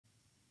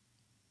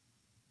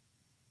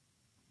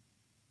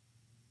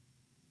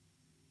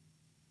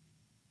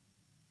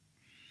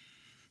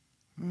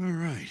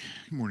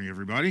Good morning,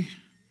 everybody.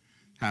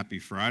 Happy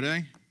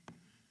Friday.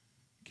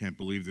 Can't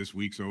believe this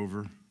week's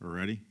over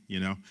already.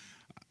 I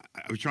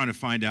was trying to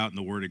find out in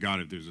the Word of God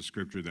if there's a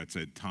scripture that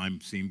said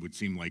time would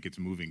seem like it's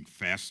moving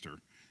faster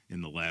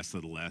in the last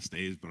of the last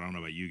days, but I don't know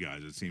about you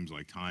guys. It seems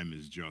like time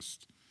is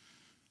just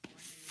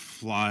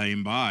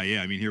flying by.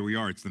 Yeah, I mean, here we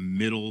are. It's the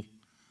middle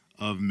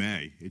of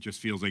May. It just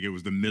feels like it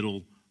was the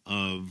middle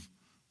of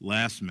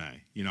last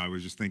May. I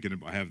was just thinking,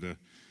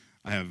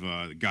 I have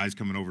guys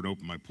coming over to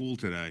open my pool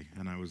today,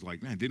 and I was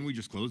like, man, didn't we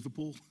just close the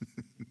pool?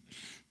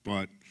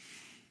 But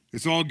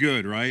it's all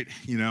good, right?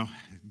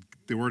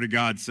 The Word of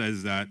God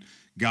says that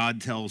God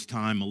tells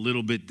time a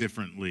little bit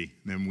differently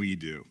than we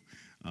do.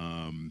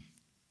 And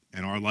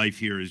our life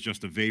here is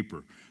just a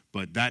vapor.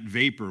 But that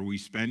vapor we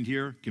spend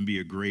here can be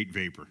a great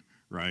vapor,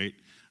 right?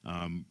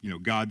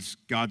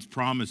 God's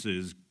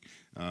promises,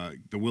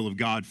 the will of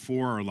God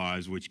for our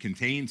lives, which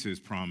contains his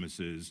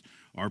promises,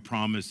 are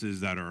promises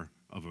that are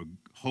of a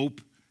hope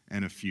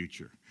and a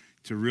future,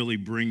 to really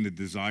bring the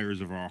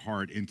desires of our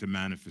heart into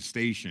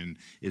manifestation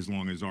as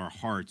long as our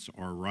hearts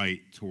are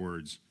right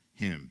towards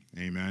him.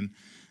 Amen.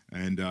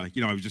 And,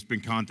 I've just been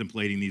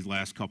contemplating these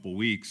last couple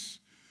weeks,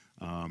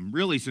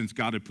 really since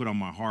God had put on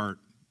my heart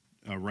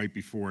right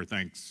before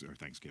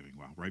Thanksgiving,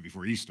 right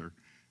before Easter.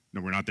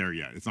 No, we're not there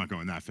yet. It's not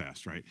going that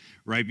fast, right?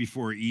 Right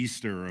before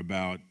Easter,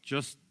 about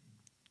just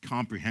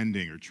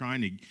comprehending or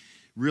trying to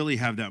really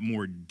have that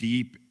more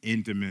deep,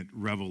 intimate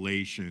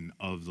revelation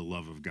of the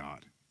love of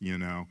God,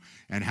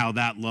 and how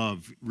that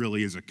love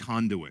really is a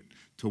conduit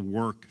to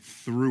work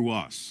through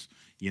us,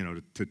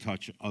 to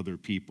touch other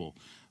people.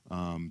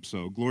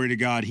 So glory to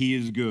God, he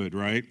is good,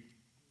 right?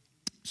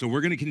 So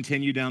we're going to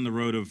continue down the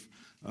road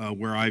of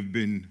where I've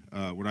been,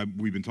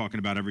 we've been talking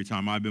about every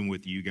time I've been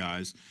with you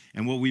guys.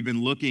 And what we've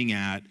been looking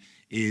at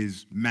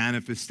is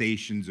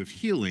manifestations of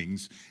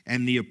healings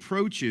and the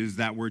approaches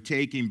that we're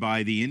taking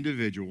by the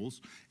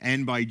individuals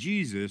and by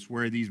Jesus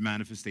where these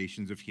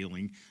manifestations of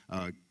healing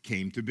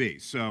came to be.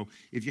 So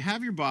if you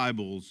have your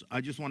Bibles,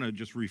 I just want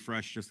to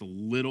refresh just a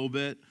little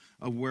bit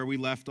of where we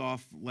left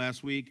off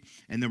last week,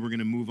 and then we're going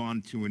to move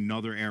on to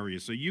another area.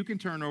 So you can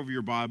turn over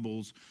your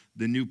Bibles,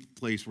 the new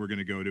place we're going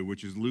to go to,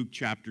 which is Luke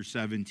chapter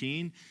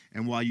 17.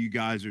 And while you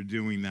guys are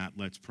doing that,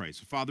 let's pray.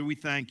 So Father, we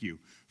thank you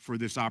for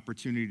this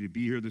opportunity to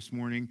be here this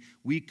morning.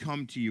 We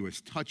come to you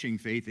as Touching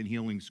Faith and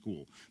Healing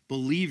School,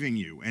 believing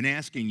you and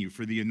asking you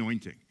for the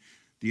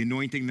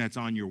anointing that's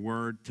on your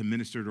word to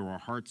minister to our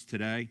hearts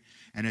today.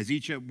 And as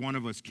each one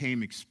of us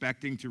came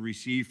expecting to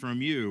receive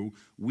from you,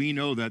 we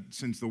know that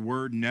since the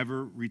word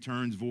never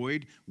returns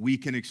void, we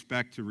can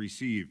expect to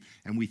receive.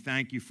 And we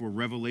thank you for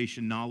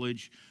revelation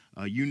knowledge.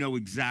 You know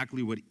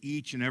exactly what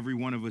each and every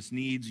one of us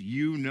needs.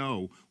 You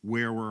know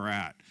where we're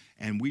at.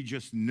 And we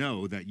just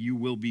know that you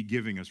will be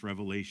giving us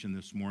revelation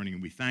this morning.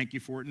 And we thank you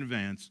for it in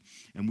advance.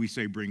 And we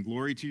say, bring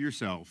glory to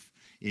yourself.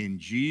 In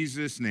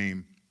Jesus'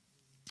 name,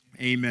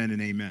 amen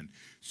and amen.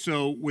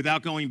 So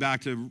without going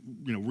back to,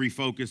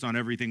 refocus on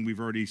everything we've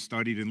already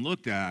studied and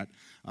looked at,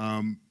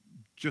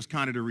 just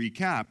kind of to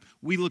recap,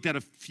 we looked at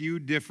a few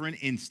different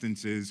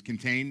instances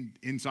contained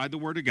inside the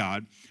Word of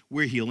God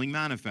where healing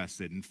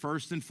manifested. And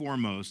first and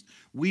foremost,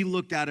 we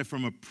looked at it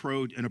from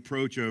an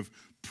approach of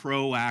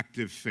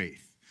proactive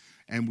faith.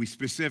 And we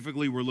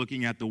specifically were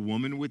looking at the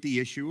woman with the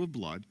issue of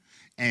blood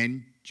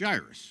and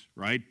Jairus,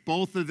 right?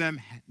 Both of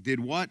them did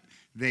what?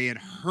 They had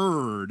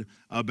heard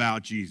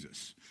about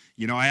Jesus.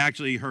 I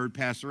actually heard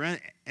Pastor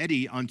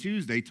Eddie on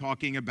Tuesday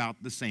talking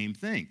about the same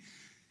thing.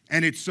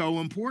 And it's so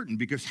important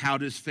because how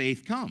does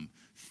faith come?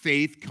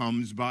 Faith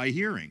comes by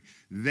hearing.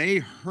 They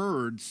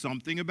heard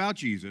something about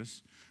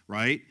Jesus,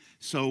 right?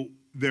 So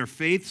their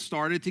faith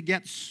started to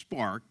get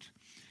sparked.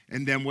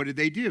 And then what did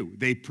they do?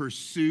 They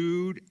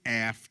pursued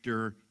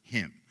after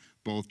him.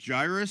 Both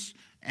Jairus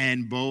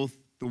and both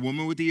the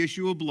woman with the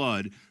issue of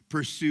blood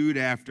pursued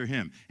after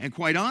him. And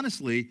quite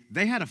honestly,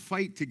 they had a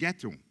fight to get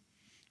to him,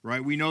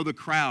 right? We know the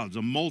crowds,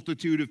 a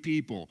multitude of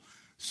people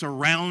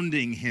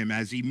surrounding him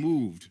as he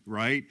moved,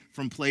 right,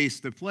 from place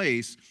to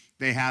place.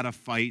 They had a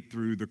fight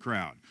through the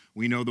crowd.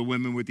 We know the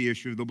women with the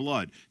issue of the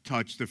blood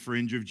touched the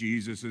fringe of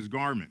Jesus'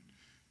 garment,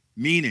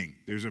 meaning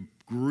there's a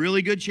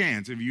really good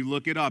chance, if you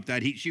look it up,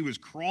 that she was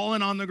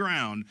crawling on the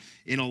ground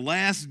in a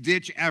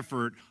last-ditch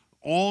effort,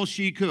 all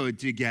she could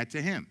to get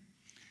to him.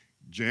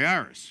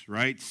 Jairus,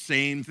 right?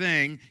 Same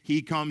thing.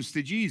 He comes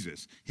to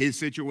Jesus. His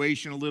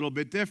situation a little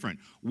bit different.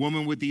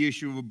 Woman with the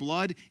issue of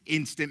blood,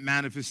 instant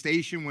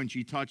manifestation when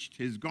she touched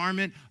his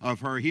garment of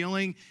her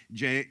healing.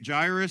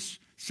 Jairus,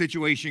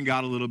 situation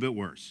got a little bit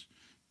worse.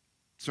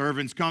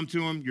 Servants come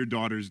to him, your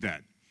daughter's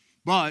dead.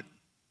 But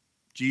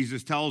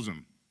Jesus tells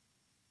him,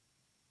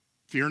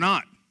 fear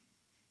not,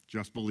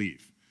 just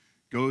believe.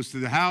 Goes to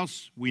the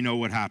house, we know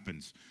what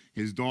happens.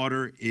 His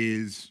daughter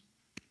is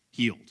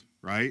healed,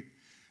 right?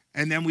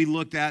 And then we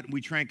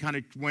kind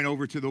of went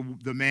over to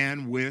the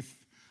man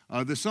with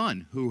the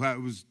son who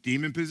was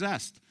demon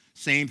possessed.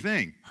 Same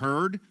thing.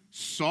 Heard,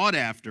 sought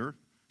after,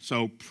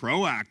 so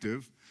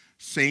proactive.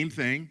 Same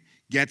thing.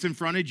 Gets in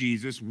front of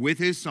Jesus with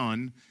his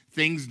son.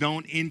 Things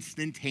don't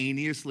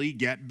instantaneously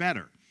get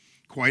better.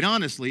 Quite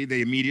honestly, they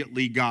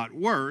immediately got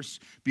worse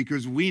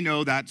because we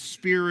know that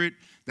spirit,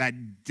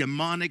 that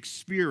demonic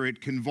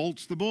spirit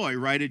convulsed the boy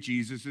right at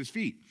Jesus'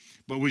 feet.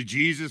 But was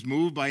Jesus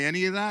moved by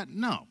any of that?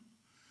 No.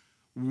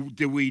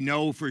 Do we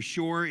know for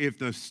sure if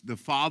the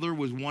father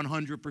was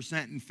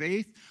 100% in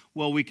faith?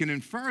 Well, we can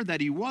infer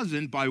that he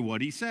wasn't by what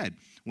he said.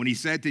 When he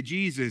said to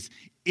Jesus,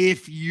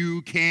 if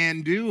you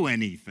can do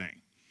anything.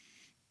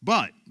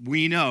 But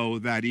we know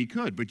that he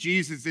could. But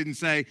Jesus didn't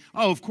say,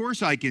 oh, of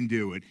course I can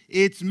do it.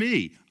 It's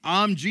me.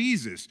 I'm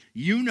Jesus.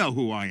 You know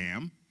who I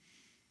am.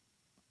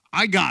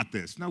 I got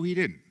this. No, he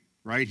didn't,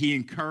 right? He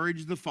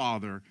encouraged the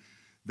Father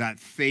that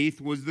faith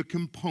was the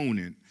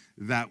component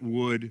that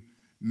would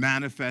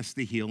manifest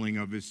the healing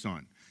of his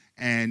son.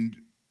 And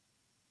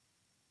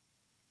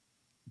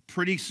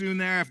pretty soon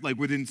thereafter, like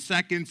within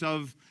seconds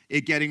of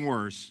it getting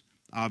worse,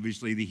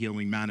 obviously the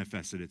healing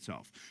manifested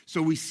itself.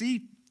 So we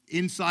see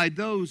inside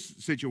those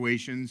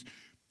situations,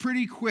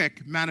 pretty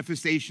quick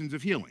manifestations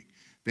of healing.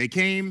 They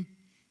came,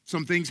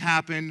 some things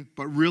happened,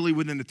 but really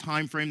within the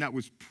time frame that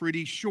was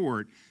pretty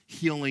short,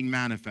 healing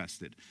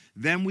manifested.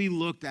 Then we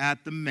looked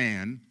at the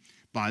man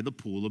by the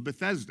pool of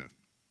Bethesda.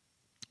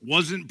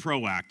 Wasn't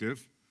proactive.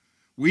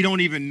 We don't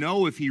even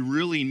know if he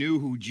really knew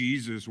who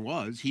Jesus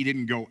was. He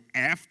didn't go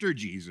after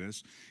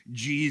Jesus.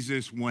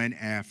 Jesus went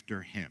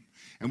after him.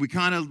 And we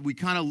kind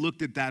of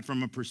looked at that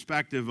from a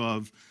perspective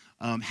of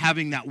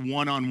having that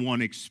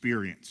one-on-one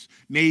experience,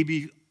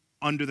 maybe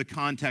under the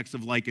context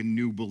of like a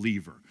new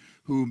believer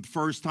who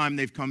first time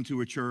they've come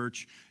to a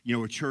church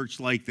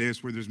like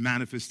this where there's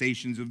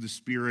manifestations of the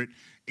Spirit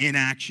in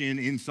action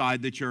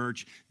inside the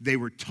church. They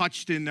were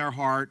touched in their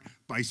heart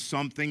by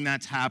something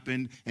that's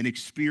happened, an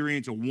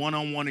experience, a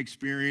one-on-one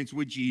experience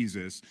with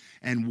Jesus.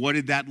 And what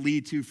did that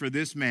lead to for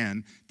this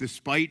man?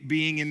 Despite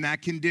being in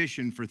that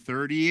condition for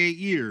 38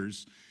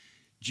 years,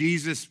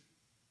 Jesus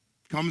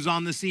comes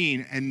on the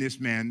scene, and this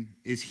man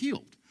is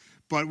healed.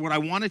 But what I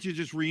wanted to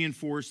just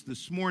reinforce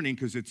this morning,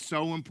 because it's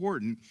so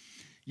important,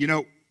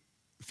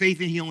 faith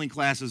and healing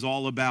class is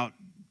all about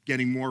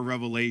getting more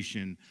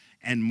revelation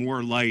and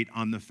more light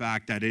on the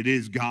fact that it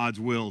is God's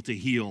will to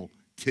heal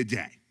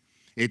today.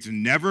 It's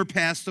never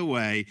passed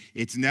away.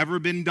 It's never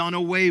been done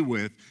away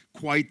with.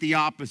 Quite the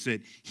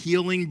opposite.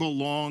 Healing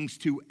belongs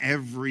to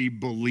every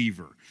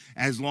believer.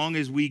 As long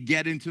as we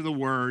get into the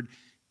Word,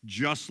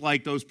 just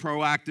like those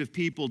proactive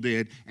people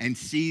did, and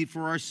see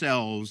for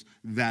ourselves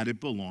that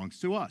it belongs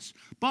to us.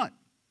 But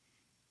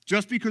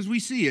just because we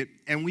see it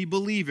and we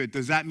believe it,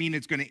 does that mean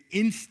it's going to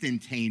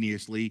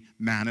instantaneously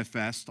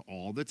manifest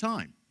all the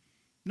time?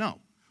 No.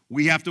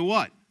 We have to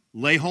what?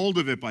 Lay hold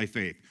of it by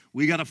faith.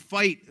 We got to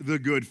fight the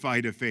good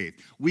fight of faith.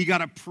 We got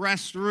to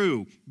press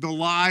through the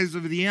lies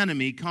of the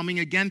enemy coming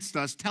against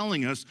us,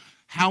 telling us,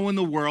 how in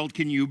the world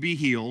can you be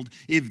healed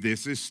if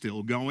this is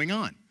still going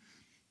on?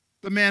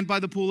 The man by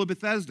the pool of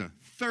Bethesda,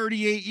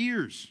 38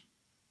 years,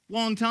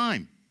 long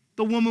time.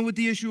 The woman with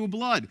the issue of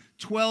blood,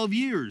 12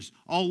 years,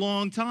 a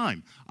long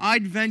time.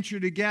 I'd venture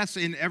to guess,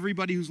 and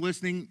everybody who's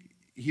listening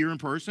here in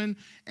person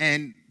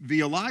and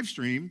via live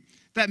stream,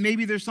 that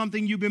maybe there's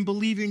something you've been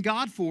believing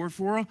God for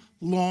a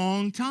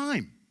long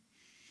time.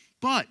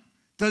 But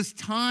does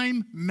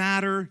time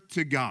matter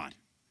to God?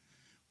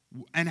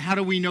 And how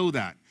do we know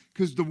that?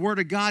 Because the Word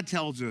of God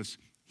tells us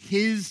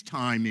His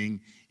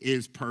timing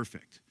is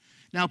perfect.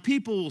 Now,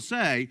 people will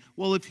say,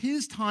 well, if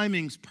His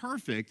timing's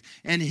perfect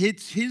and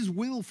it's His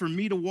will for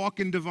me to walk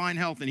in divine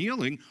health and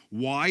healing,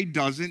 why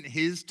doesn't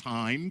His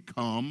time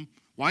come?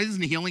 Why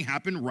doesn't the healing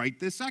happen right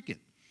this second?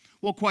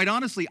 Well, quite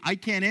honestly, I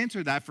can't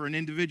answer that for an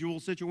individual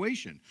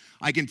situation.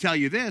 I can tell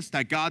you this,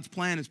 that God's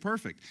plan is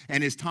perfect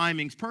and His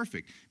timing's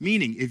perfect.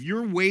 Meaning, if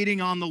you're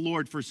waiting on the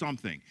Lord for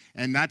something,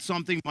 and that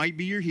something might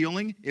be your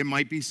healing, it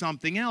might be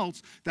something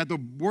else, that the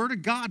Word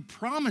of God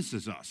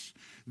promises us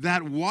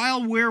that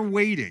while we're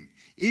waiting,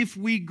 if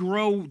we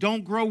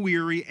don't grow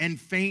weary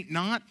and faint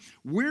not,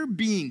 we're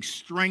being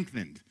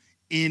strengthened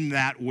in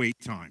that wait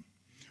time.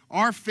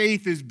 Our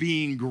faith is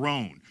being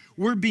grown.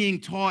 We're being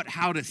taught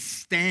how to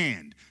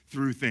stand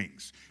through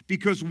things.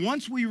 Because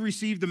once we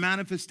receive the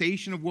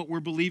manifestation of what we're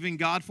believing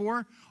God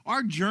for,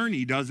 our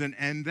journey doesn't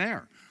end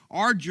there.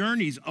 Our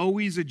journey's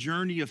always a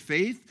journey of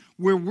faith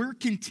where we're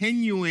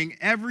continuing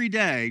every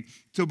day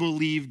to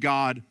believe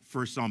God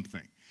for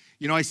something.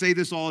 I say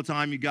this all the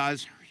time. You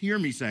guys hear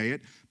me say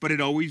it, but it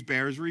always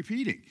bears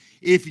repeating.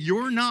 If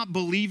you're not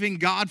believing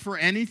God for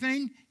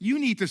anything, you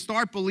need to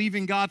start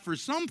believing God for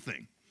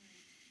something,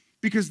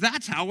 because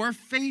that's how our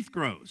faith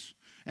grows.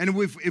 And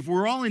if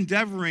we're all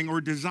endeavoring or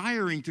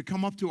desiring to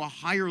come up to a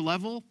higher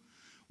level,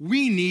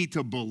 we need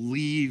to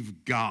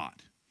believe God.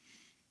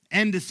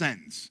 End of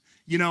sentence.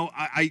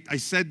 I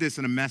said this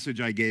in a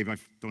message I gave. I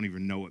don't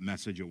even know what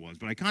message it was,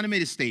 but I kind of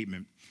made a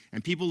statement,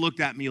 and people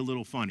looked at me a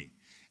little funny.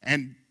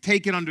 And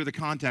take it under the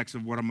context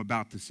of what I'm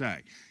about to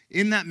say.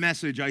 In that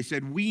message, I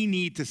said, we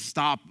need to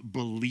stop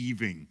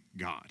believing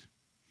God.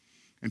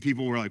 And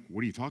people were like,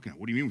 what are you talking about?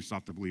 What do you mean we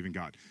stop to believe in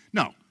God?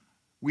 No,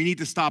 we need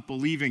to stop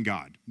believing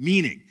God,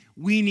 meaning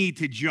we need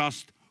to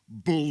just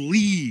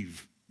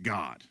believe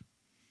God.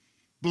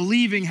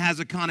 Believing has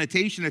a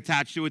connotation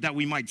attached to it that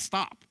we might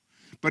stop.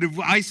 But if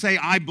I say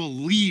I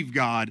believe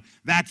God,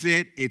 that's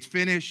it. It's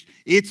finished.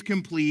 It's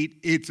complete.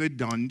 It's a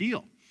done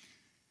deal.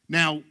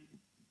 Now,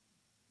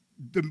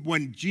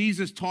 when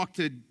Jesus talked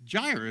to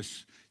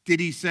Jairus, did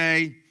he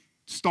say,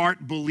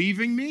 start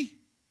believing me?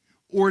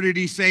 Or did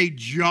he say,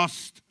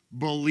 just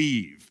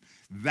believe?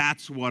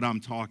 That's what I'm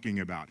talking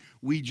about.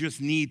 We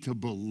just need to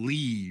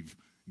believe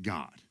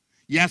God.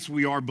 Yes,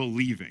 we are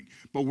believing,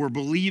 but we're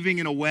believing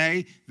in a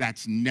way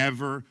that's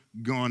never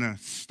gonna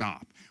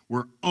stop.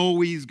 We're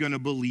always gonna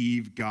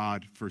believe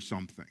God for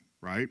something,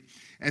 right?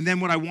 And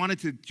then what I wanted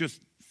to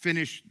just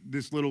finish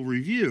this little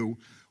review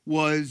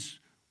was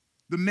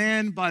the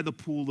man by the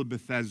pool of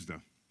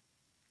Bethesda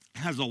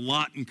has a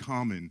lot in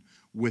common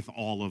with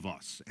all of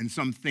us and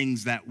some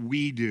things that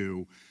we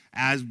do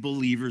as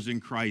believers in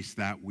Christ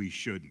that we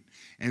shouldn't.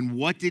 And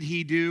what did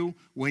he do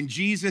when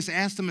Jesus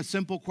asked him a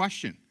simple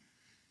question?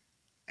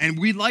 And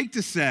we'd like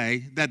to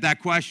say that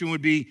that question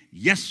would be,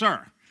 yes,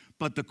 sir.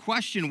 But the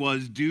question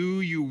was,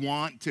 do you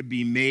want to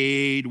be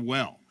made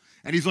well?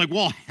 And he's like,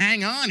 well,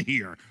 hang on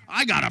here.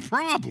 I got a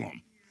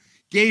problem.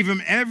 Gave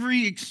him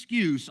every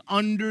excuse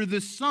under the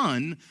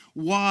sun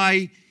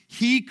why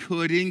he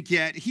couldn't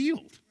get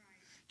healed.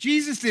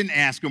 Jesus didn't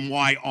ask him,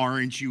 why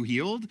aren't you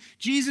healed?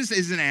 Jesus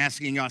isn't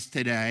asking us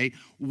today,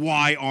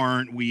 why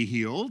aren't we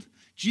healed?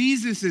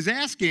 Jesus is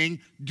asking,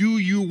 do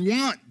you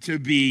want to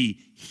be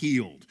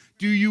healed?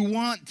 Do you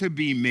want to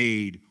be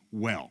made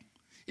well?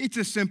 It's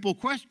a simple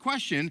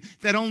question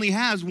that only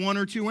has one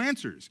or two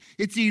answers.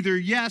 It's either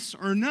yes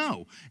or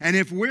no. And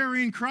if we're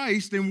in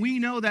Christ and we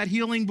know that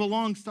healing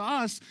belongs to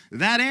us,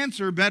 that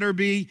answer better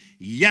be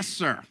yes,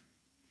 sir.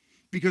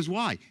 Because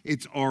why?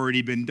 It's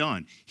already been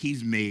done.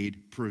 He's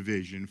made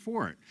provision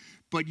for it.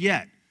 But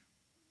yet,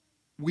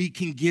 we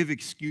can give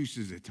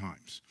excuses at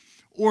times.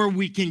 Or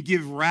we can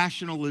give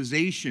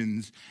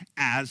rationalizations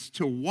as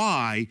to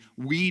why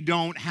we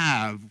don't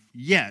have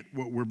yet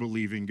what we're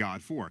believing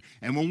God for.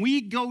 And when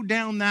we go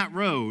down that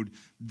road,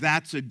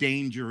 that's a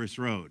dangerous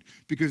road.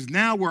 Because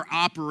now we're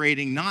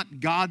operating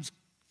not God's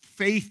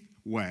faith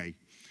way.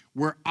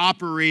 We're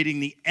operating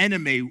the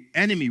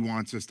enemy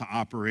wants us to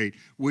operate,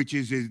 which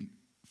is in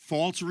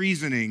false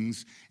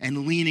reasonings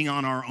and leaning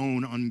on our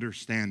own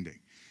understanding.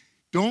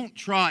 Don't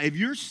try. If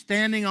you're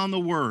standing on the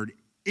word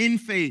in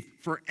faith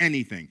for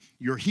anything,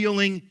 your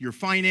healing, your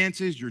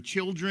finances, your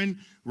children,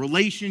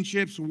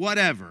 relationships,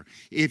 whatever,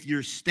 if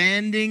you're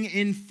standing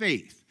in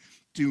faith,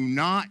 do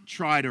not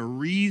try to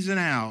reason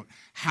out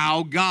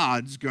how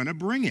God's going to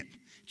bring it.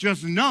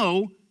 Just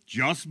know,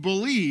 just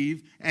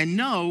believe, and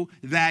know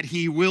that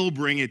he will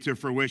bring it to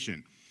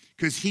fruition,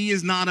 because he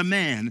is not a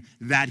man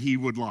that he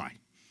would lie.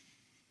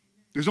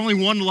 There's only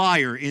one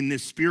liar in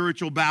this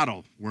spiritual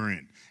battle we're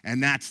in,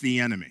 and that's the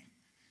enemy.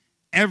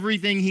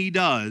 Everything he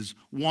does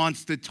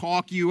wants to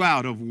talk you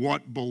out of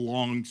what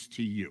belongs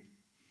to you.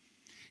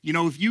 You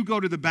know, if you go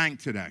to the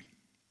bank today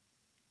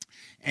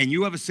and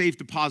you have a safe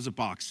deposit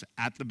box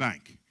at the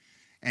bank,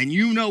 and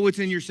you know what's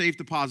in your safe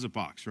deposit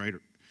box, right?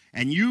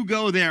 And you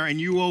go there and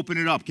you open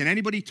it up, can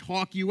anybody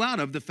talk you out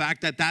of the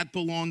fact that that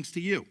belongs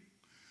to you?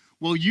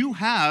 Well, you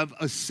have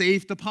a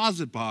safe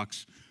deposit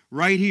box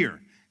right here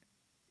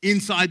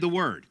inside the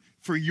word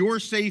for your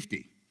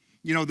safety.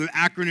 You know, the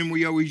acronym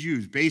we always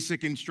use,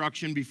 basic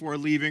instruction before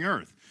leaving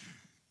earth.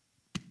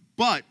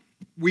 But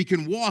we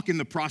can walk in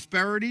the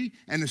prosperity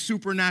and the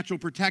supernatural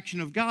protection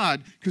of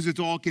God because it's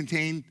all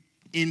contained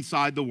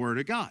inside the word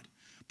of God.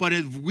 But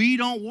if we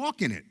don't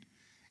walk in it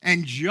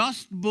and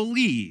just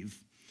believe,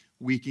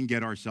 we can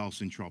get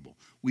ourselves in trouble.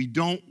 We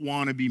don't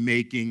want to be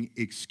making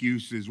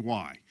excuses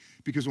why.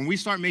 Because when we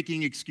start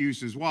making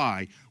excuses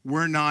why,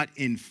 we're not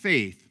in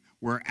faith.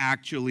 We're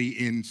actually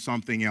in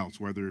something else,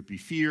 whether it be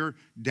fear,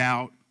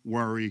 doubt,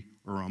 worry,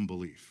 or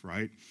unbelief,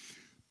 right?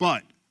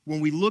 But when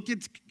we look at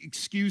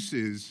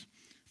excuses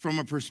from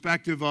a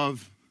perspective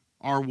of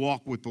our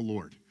walk with the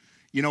Lord,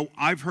 you know,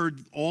 I've heard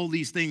all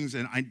these things,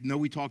 and I know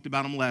we talked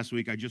about them last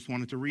week. I just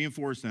wanted to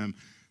reinforce them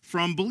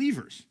from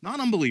believers, not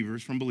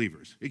unbelievers, from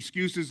believers.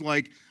 Excuses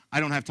like, I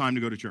don't have time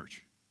to go to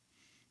church,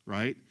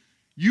 right?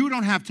 You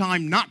don't have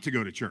time not to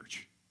go to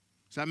church.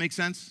 Does that make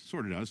sense?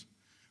 Sort of does,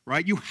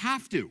 right? You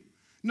have to.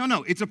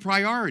 No, it's a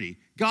priority.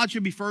 God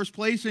should be first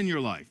place in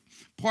your life.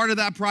 Part of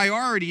that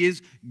priority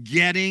is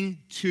getting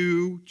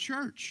to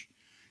church.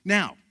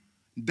 Now,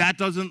 that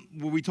doesn't,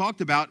 what we talked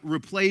about,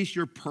 replace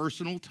your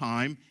personal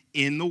time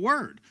in the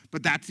Word.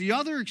 But that's the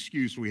other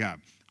excuse we have.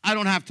 I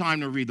don't have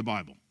time to read the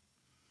Bible.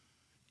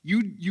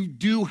 You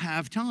do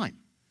have time.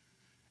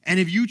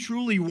 And if you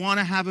truly want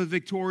to have a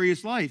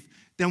victorious life,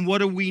 then what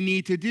do we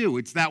need to do?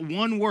 It's that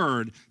one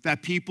word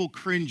that people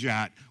cringe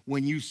at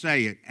when you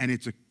say it, and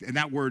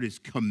that word is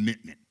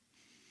commitment.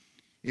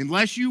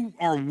 Unless you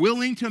are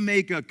willing to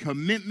make a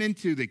commitment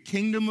to the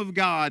kingdom of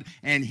God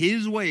and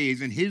his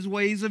ways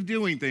of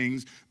doing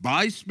things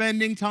by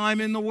spending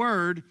time in the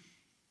Word,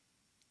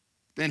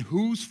 then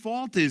whose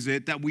fault is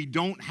it that we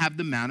don't have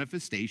the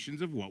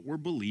manifestations of what we're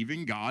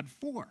believing God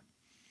for?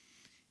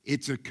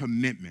 It's a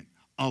commitment,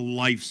 a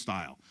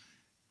lifestyle.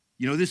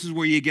 This is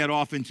where you get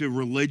off into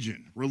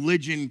religion.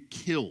 Religion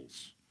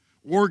kills.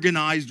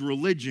 Organized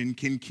religion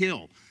can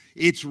kill.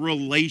 It's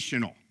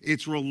relational.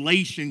 It's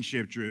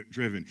relationship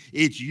driven.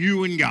 It's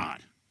you and God,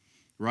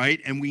 right?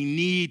 And we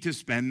need to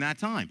spend that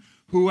time.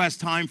 Who has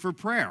time for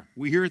prayer?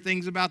 We hear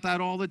things about that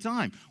all the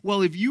time.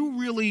 Well, if you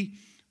really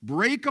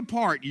break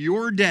apart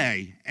your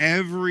day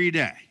every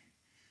day,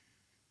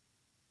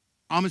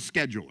 I'm a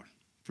scheduler.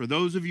 For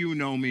those of you who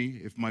know me,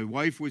 if my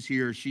wife was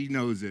here, she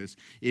knows this.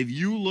 If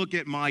you look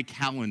at my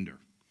calendar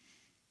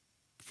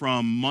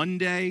from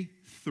Monday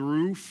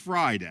through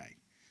Friday,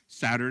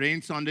 Saturday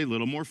and Sunday, a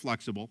little more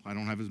flexible. I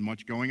don't have as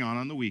much going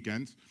on the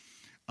weekends.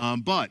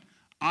 But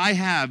I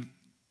have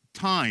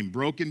time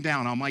broken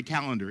down on my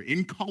calendar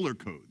in color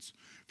codes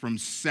from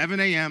 7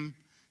 a.m.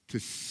 to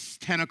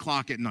 10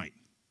 o'clock at night.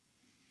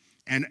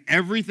 And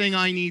everything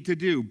I need to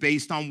do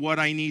based on what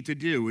I need to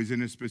do is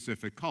in a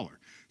specific color.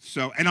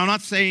 So, and I'm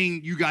not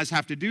saying you guys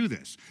have to do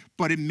this,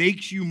 but it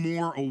makes you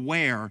more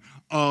aware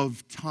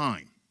of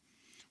time.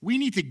 We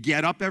need to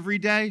get up every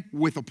day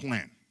with a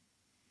plan.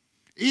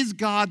 Is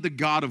God the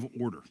God of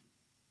order?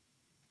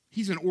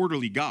 He's an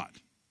orderly God.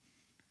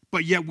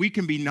 But yet we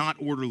can be not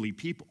orderly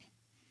people.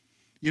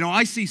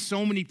 I see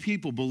so many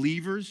people,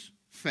 believers,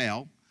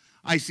 fail.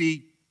 I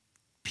see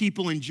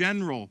people in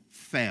general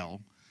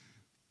fail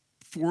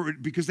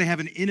because they have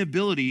an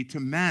inability to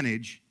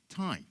manage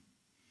time.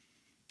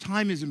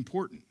 Time is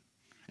important.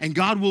 And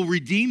God will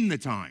redeem the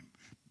time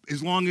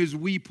as long as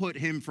we put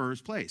him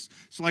first place.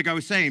 So like I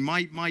was saying,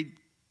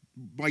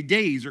 my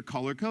days are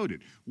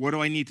color-coded. What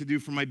do I need to do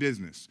for my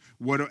business?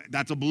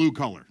 That's a blue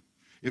color.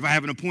 If I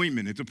have an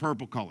appointment, it's a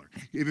purple color.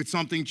 If it's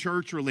something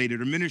church-related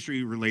or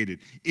ministry-related,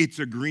 it's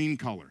a green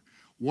color.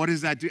 What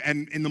does that do?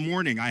 And in the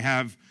morning, I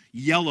have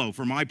yellow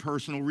for my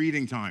personal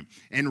reading time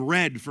and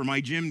red for my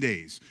gym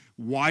days.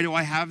 Why do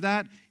I have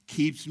that?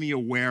 Keeps me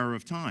aware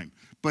of time.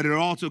 But it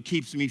also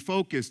keeps me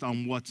focused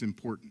on what's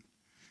important.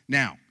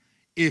 Now,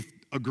 if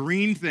a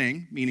green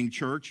thing, meaning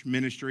church,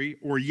 ministry,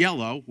 or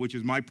yellow, which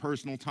is my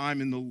personal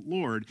time in the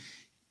Lord,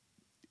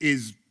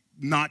 is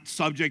not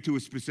subject to a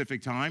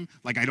specific time,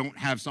 like I don't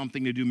have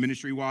something to do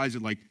ministry-wise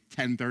at like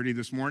 10:30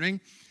 this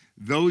morning,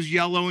 those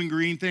yellow and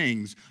green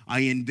things I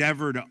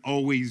endeavor to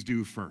always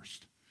do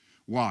first.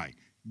 Why?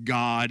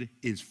 God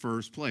is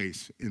first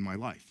place in my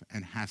life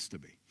and has to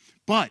be.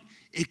 But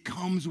it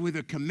comes with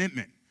a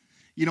commitment.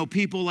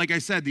 People, like I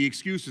said, the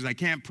excuses, I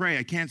can't pray,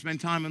 I can't spend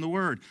time in the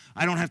Word,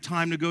 I don't have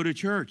time to go to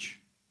church.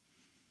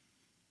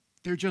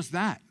 They're just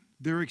that.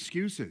 They're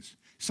excuses.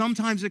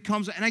 Sometimes it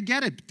comes, and I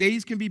get it,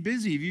 days can be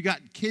busy. If you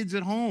got kids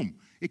at home,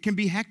 it can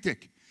be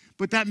hectic.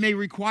 But that may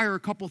require a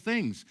couple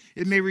things.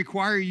 It may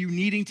require you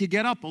needing to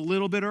get up a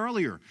little bit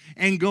earlier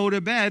and go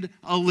to bed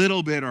a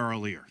little bit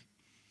earlier.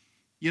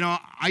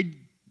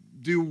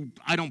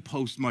 I don't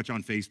post much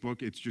on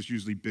Facebook. It's just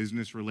usually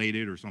business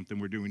related or something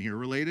we're doing here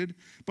related.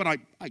 But I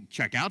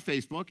check out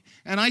Facebook,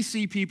 and I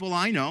see people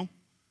I know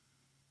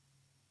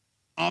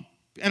up,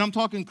 and I'm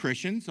talking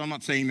Christians. I'm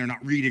not saying they're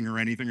not reading or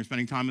anything or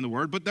spending time in the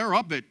Word, but they're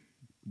up at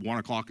 1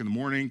 o'clock in the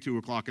morning, 2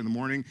 o'clock in the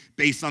morning,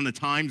 based on the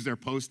times they're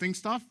posting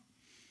stuff.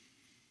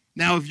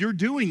 Now, if you're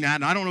doing that,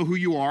 and I don't know who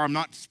you are, I'm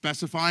not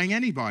specifying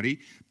anybody,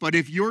 but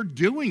if you're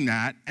doing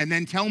that and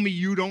then tell me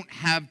you don't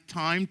have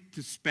time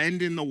to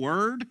spend in the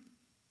Word,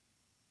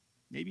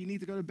 maybe you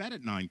need to go to bed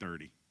at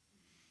 9:30.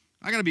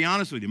 I got to be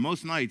honest with you.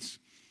 Most nights,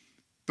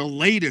 the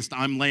latest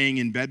I'm laying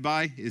in bed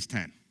by is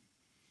 10.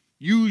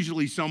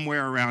 Usually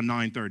somewhere around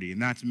 9:30,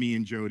 and that's me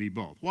and Jody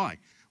both. Why?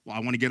 Well, I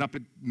want to get up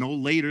at no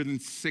later than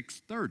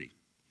 6:30.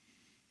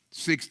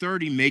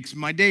 6:30 makes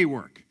my day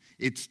work.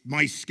 It's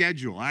my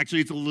schedule.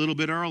 Actually, it's a little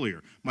bit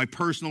earlier. My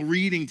personal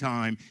reading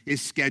time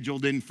is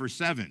scheduled in for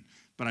 7,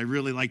 but I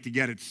really like to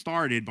get it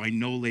started by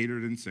no later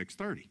than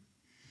 6:30.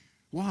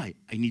 Why?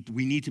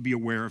 We need to be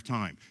aware of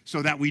time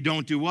so that we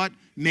don't do what?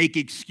 Make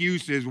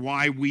excuses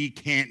why we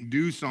can't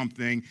do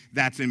something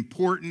that's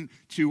important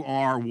to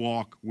our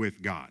walk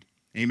with God.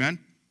 Amen?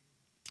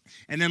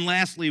 And then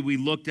lastly, we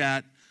looked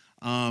at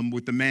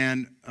with the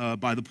man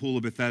by the pool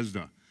of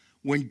Bethesda.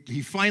 When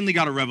he finally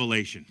got a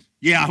revelation.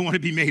 Yeah, I want to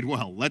be made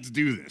well. Let's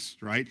do this,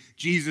 right?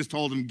 Jesus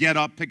told him, get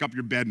up, pick up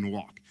your bed, and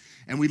walk.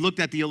 And we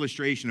looked at the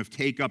illustration of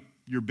take up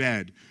your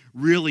bed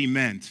really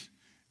meant,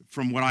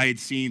 from what I had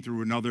seen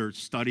through another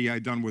study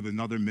I'd done with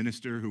another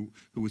minister who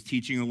was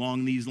teaching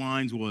along these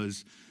lines,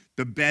 was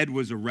the bed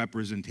was a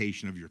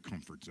representation of your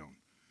comfort zone.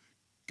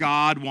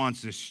 God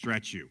wants to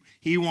stretch you.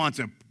 He wants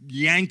to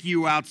yank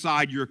you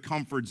outside your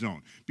comfort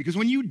zone. Because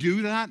when you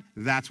do that,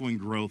 that's when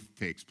growth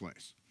takes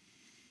place.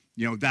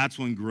 That's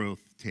when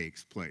growth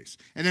takes place.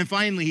 And then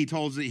finally, he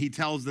tells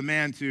the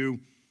man to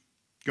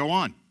go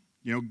on,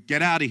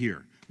 get out of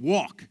here,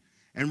 walk.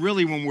 And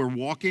really, when we're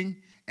walking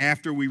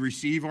after we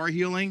receive our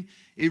healing,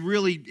 it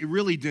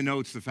really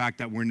denotes the fact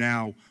that we're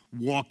now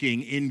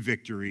walking in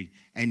victory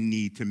and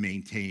need to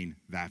maintain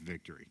that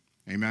victory.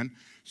 Amen?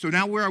 So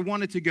now where I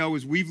wanted to go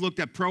is we've looked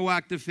at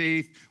proactive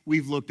faith,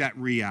 we've looked at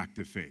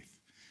reactive faith.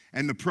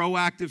 And the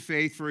proactive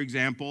faith, for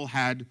example,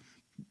 had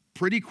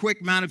pretty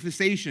quick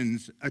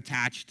manifestations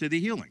attached to the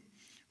healing,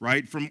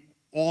 right? From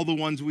all the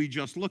ones we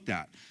just looked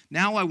at.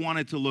 Now I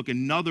wanted to look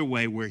another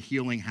way where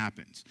healing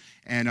happens.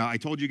 And I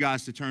told you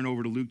guys to turn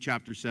over to Luke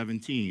chapter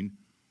 17.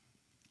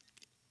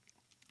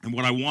 And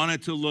what I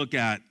wanted to look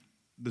at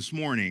this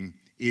morning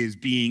is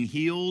being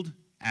healed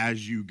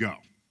as you go.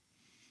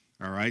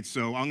 All right,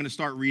 so I'm going to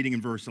start reading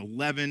in verse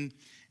 11,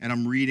 and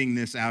I'm reading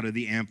this out of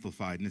the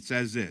Amplified. And it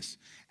says this: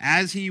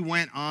 as he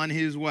went on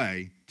his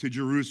way to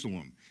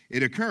Jerusalem,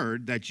 it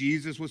occurred that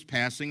Jesus was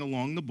passing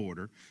along the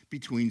border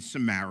between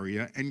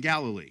Samaria and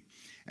Galilee.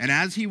 And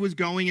as he was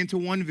going into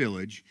one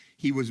village,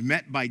 he was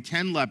met by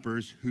 10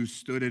 lepers who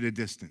stood at a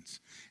distance.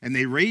 And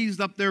they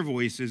raised up their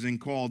voices and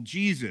called,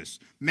 "Jesus,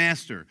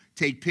 Master,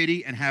 take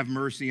pity and have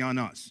mercy on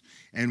us."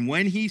 And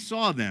when he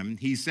saw them,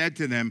 he said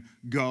to them,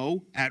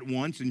 "Go at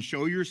once and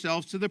show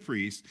yourselves to the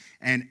priest."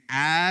 And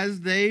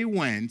as they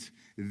went,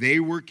 they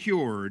were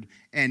cured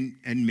and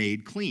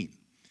made clean.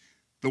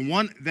 Then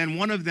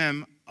one of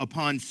them,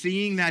 upon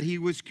seeing that he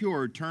was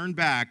cured, turned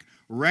back,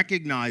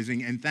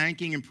 recognizing and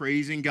thanking and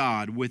praising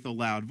God with a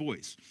loud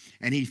voice.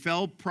 And he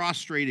fell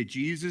prostrate at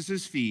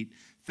Jesus' feet,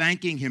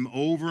 thanking him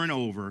over and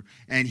over,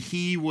 and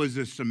he was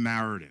a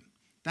Samaritan.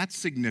 That's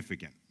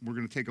significant. We're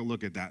going to take a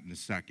look at that in a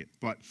second.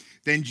 But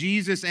then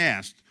Jesus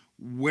asked,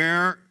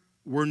 were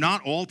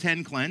not all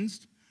 10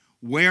 cleansed?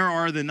 Where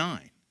are the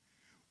 9?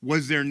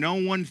 Was there no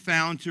one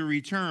found to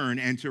return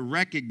and to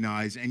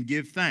recognize and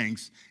give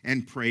thanks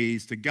and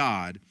praise to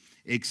God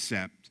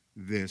except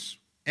this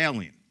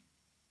alien?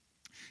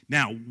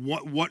 Now,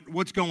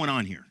 what's going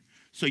on here?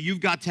 So you've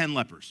got 10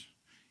 lepers.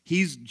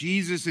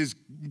 Jesus is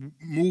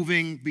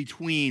moving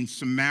between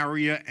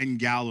Samaria and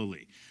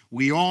Galilee.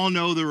 We all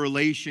know the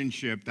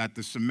relationship that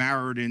the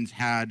Samaritans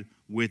had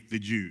with the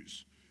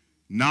Jews.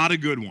 Not a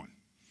good one,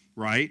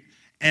 right?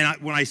 And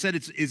when I said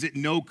is it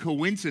no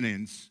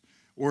coincidence,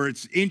 or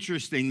it's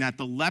interesting that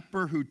the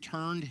leper who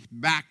turned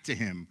back to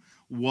him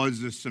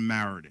was a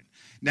Samaritan.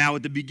 Now,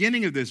 at the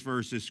beginning of this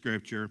verse of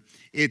Scripture,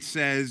 it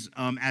says,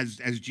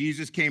 as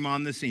Jesus came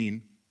on the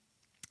scene,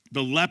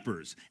 the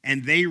lepers,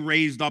 and they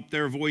raised up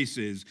their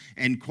voices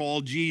and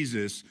called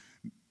Jesus,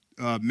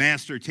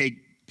 "Master,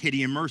 take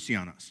pity and mercy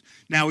on us."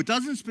 Now, it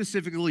doesn't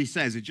specifically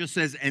says, it just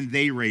says, and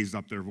they raised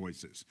up their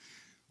voices.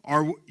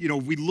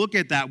 If we look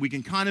at that, we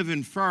can kind of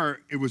infer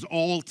it was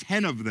all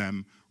 10 of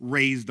them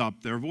raised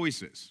up their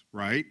voices,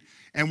 right?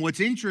 And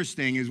what's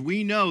interesting is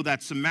we know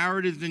that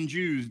Samaritans and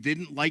Jews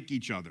didn't like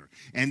each other,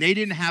 and they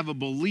didn't have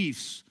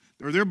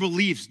their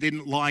beliefs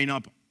didn't line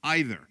up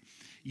either.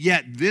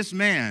 Yet this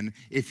man,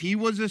 if he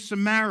was a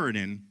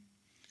Samaritan,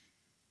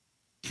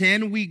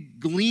 can we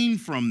glean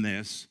from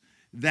this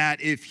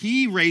that if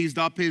he raised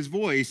up his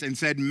voice and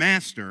said,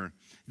 "Master,"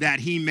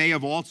 that he may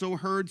have also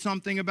heard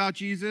something about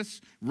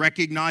Jesus,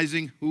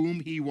 recognizing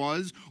whom he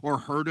was, or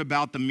heard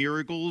about the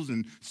miracles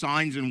and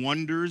signs and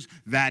wonders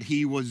that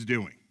he was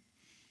doing?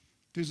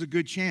 There's a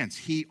good chance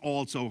he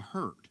also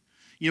heard.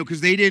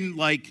 Because they didn't,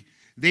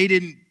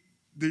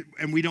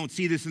 and we don't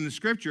see this in the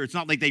Scripture. It's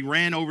not like they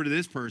ran over to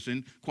this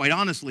person. Quite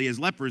honestly, as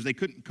lepers, they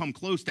couldn't come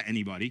close to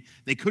anybody.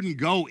 They couldn't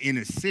go in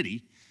a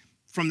city.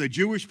 From the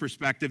Jewish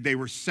perspective, they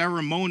were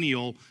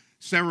ceremonially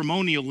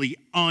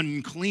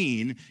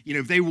unclean.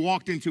 If they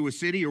walked into a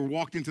city or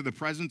walked into the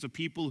presence of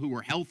people who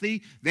were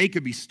healthy, they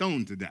could be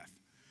stoned to death,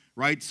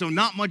 right? So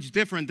not much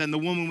different than the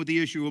woman with the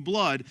issue of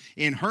blood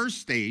in her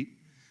state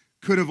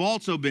could have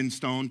also been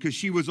stoned because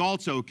she was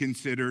also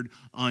considered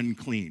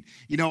unclean.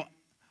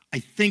 I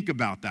think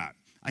about that.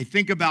 I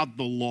think about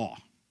the law,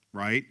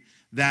 right?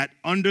 That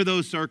under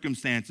those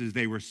circumstances,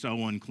 they were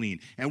so unclean.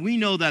 And we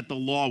know that the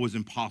law was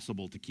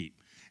impossible to keep.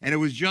 And it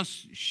was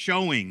just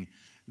showing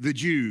the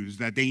Jews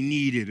that they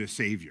needed a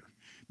Savior,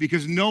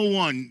 because no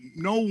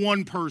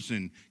one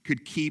person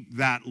could keep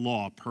that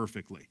law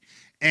perfectly.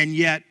 And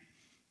yet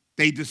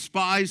they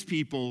despised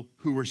people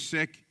who were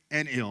sick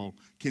and ill,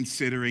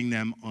 considering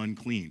them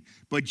unclean.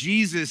 But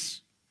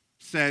Jesus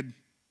said,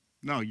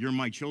 "No, you're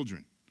my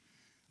children.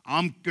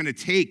 I'm going to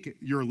take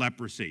your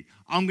leprosy.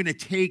 I'm going to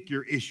take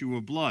your issue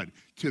of blood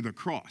to the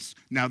cross."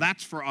 Now,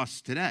 that's for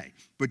us today.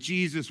 But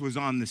Jesus was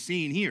on the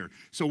scene here.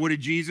 So what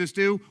did Jesus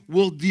do?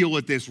 We'll deal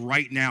with this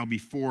right now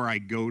before I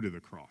go to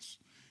the cross.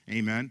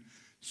 Amen?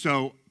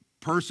 So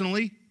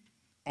personally,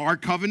 our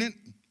covenant,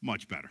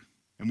 much better.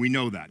 And we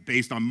know that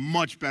based on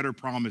much better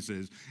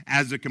promises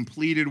as a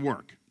completed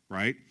work,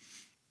 right?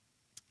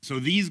 So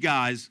these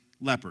guys,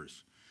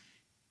 lepers,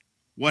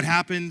 what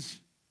happens?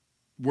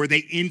 Were they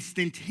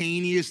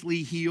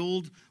instantaneously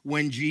healed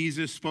when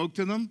Jesus spoke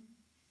to them?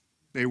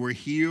 They were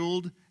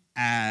healed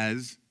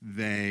as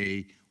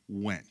they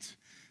went.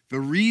 The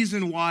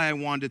reason why I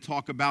wanted to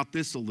talk about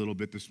this a little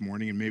bit this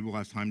morning, and maybe we'll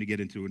have time to get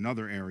into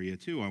another area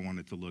too I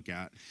wanted to look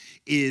at,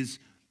 is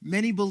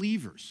many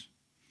believers.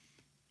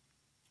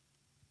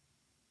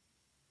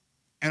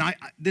 And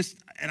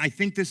I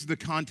think this is the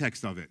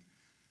context of it.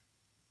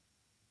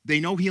 They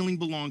know healing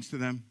belongs to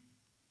them.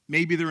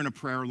 Maybe they're in a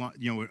prayer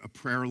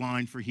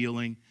line for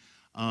healing,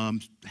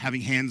 having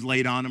hands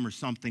laid on them or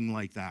something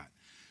like that.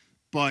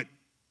 But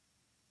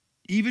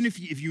even if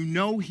you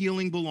know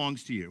healing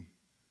belongs to you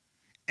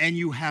and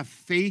you have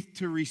faith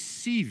to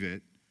receive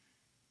it,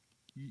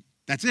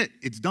 That's it.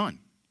 It's done,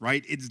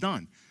 right? It's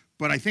done.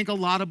 But I think a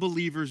lot of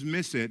believers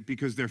miss it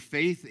because their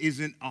faith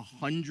isn't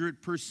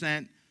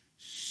 100%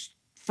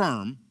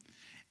 firm.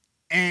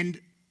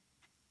 And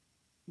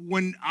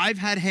when I've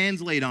had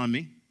hands laid on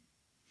me,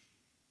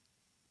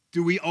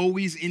 do we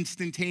always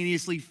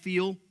instantaneously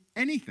feel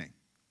anything?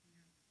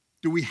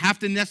 Do we have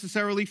to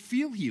necessarily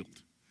feel healed?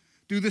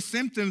 Do the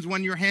symptoms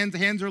when your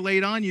hands are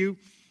laid on you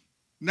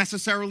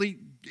necessarily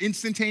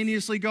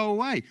instantaneously go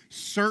away?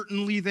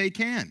 Certainly they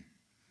can.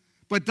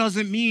 But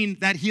doesn't mean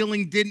that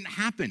healing didn't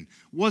happen,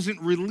 wasn't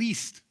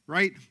released,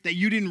 right? That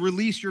you didn't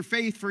release your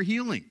faith for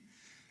healing.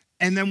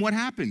 And then what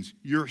happens?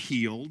 You're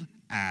healed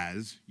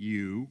as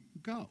you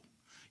go.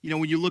 You know,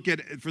 when you look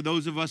at, for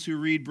those of us who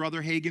read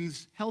Brother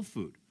Hagin's Health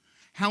Food,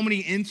 how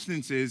many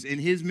instances in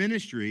his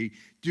ministry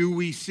do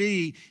we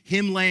see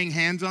him laying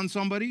hands on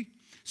somebody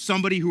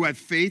who had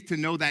faith to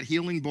know that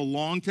healing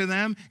belonged to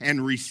them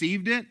and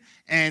received it,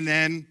 and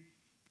then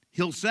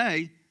he'll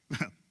say,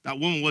 that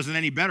woman wasn't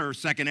any better a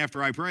second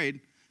after I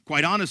prayed.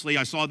 Quite honestly,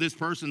 I saw this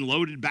person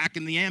loaded back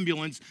in the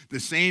ambulance the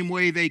same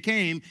way they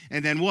came,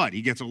 and then what?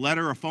 He gets a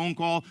letter, a phone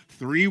call,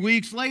 3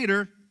 weeks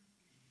later,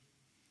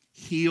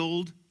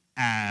 healed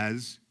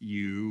as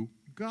you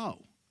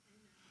go.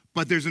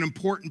 But there's an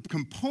important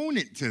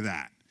component to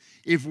that.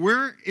 If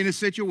we're in a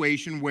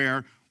situation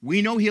where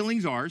we know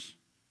healing's ours,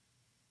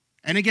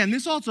 and again,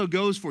 this also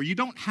goes for you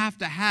don't have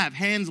to have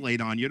hands laid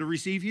on you to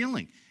receive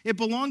healing. It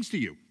belongs to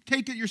you.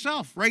 Take it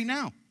yourself right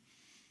now.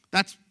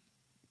 That's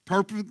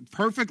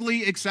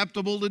perfectly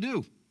acceptable to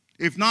do.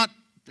 If not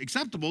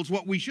acceptable, it's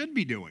what we should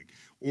be doing.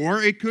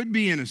 Or it could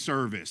be in a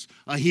service,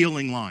 a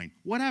healing line,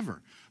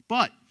 whatever.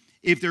 But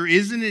if there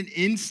isn't an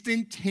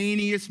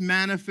instantaneous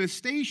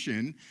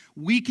manifestation,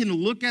 we can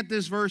look at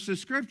this verse of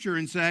Scripture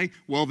and say,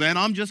 well, then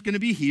I'm just going to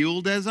be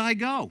healed as I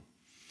go.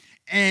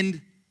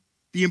 And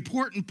the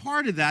important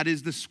part of that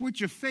is the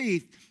switch of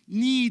faith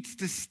needs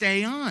to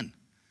stay on.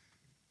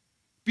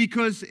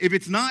 Because if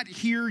it's not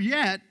here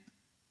yet,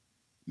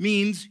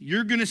 means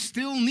you're going to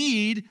still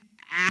need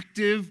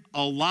active,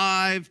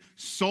 alive,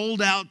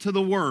 sold out to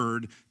the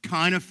Word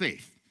kind of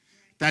faith.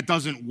 That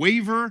doesn't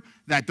waver,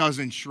 that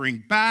doesn't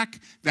shrink back,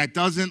 that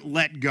doesn't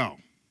let go.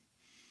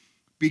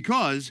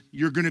 Because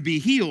you're going to be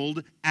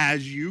healed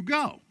as you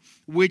go.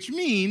 Which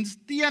means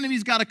the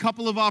enemy's got a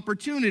couple of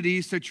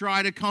opportunities to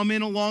try to come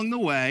in along the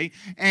way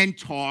and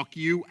talk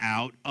you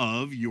out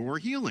of your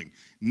healing.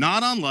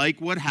 Not unlike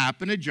what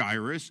happened to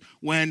Jairus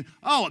when,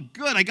 oh,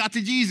 good, I got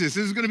to Jesus.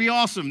 This is going to be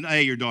awesome.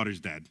 Hey, your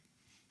daughter's dead.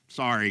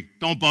 Sorry,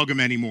 don't bug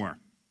him anymore.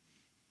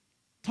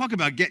 Talk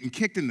about getting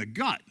kicked in the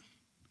gut.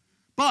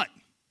 But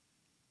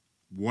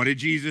what did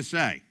Jesus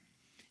say?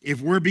 If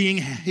we're being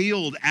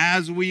healed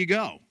as we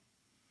go,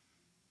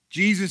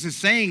 Jesus is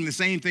saying the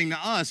same thing to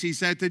us he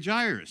said to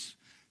Jairus.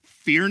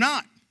 Fear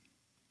not,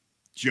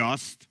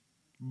 just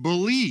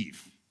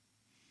believe.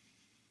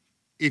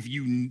 If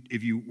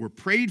you were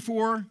prayed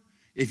for,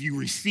 if you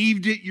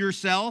received it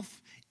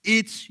yourself,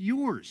 it's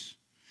yours.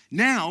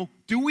 Now,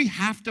 do we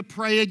have to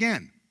pray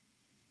again?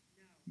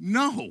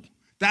 No.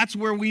 That's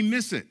where we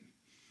miss it,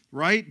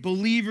 right?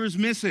 Believers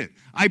miss it.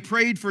 I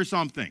prayed for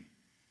something,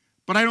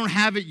 but I don't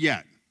have it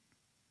yet.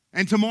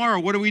 And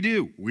tomorrow, what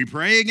do? We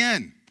pray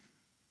again.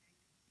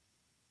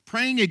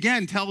 Praying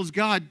again tells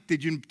God,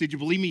 did you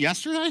believe me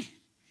yesterday?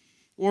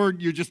 Or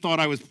you just thought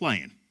I was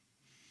playing?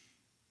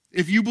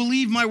 If you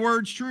believe my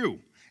word's true,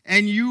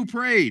 and you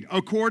prayed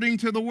according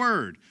to the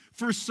word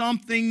for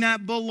something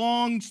that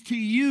belongs to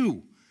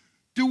you,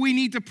 do we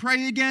need to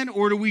pray again,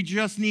 or do we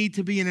just need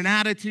to be in an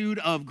attitude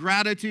of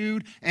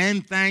gratitude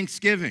and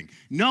thanksgiving,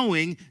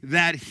 knowing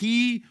that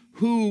he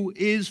who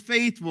is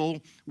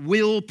faithful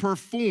will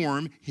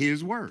perform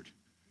his word?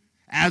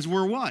 As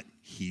we're what?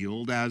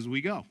 Healed as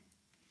we go.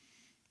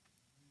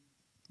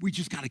 We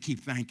just got to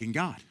keep thanking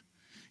God.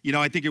 You know,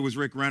 I think it was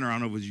Rick Renner, I don't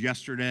know if it was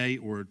yesterday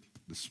or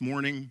this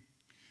morning.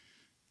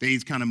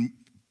 Days kind of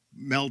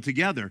meld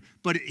together.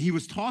 But he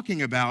was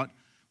talking about,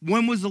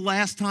 when was the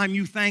last time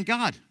you thanked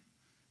God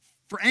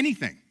for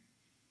anything?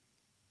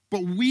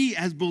 But we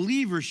as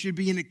believers should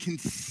be in a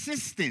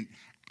consistent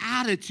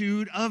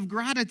attitude of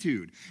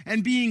gratitude.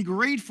 And being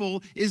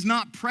grateful is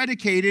not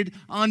predicated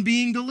on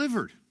being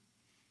delivered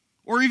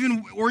or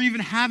even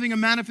having a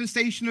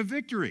manifestation of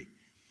victory.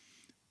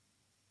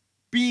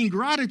 Being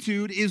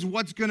gratitude is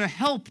what's going to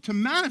help to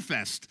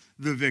manifest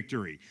the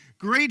victory.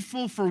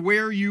 Grateful for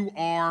where you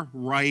are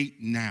right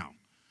now.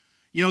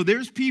 You know,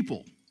 there's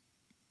people,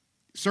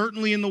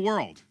 certainly in the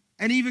world,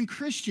 and even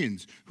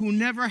Christians who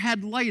never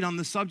had light on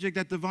the subject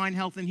that divine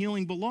health and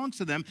healing belongs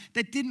to them,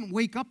 that didn't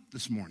wake up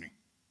this morning.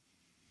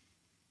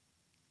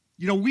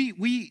 You know,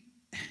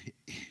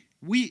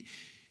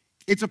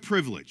 it's a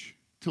privilege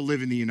to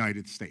live in the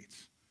United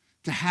States,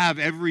 to have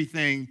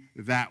everything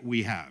that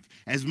we have.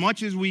 As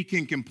much as we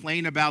can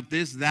complain about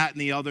this, that, and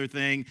the other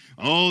thing,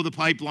 oh, the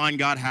pipeline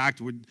got hacked.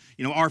 You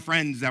know, our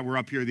friends that were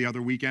up here the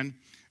other weekend,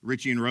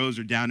 Richie and Rose,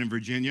 are down in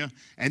Virginia,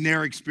 and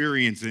they're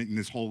experiencing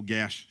this whole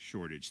gas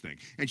shortage thing.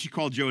 And she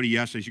called Jody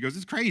yesterday. She goes,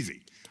 it's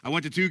crazy. I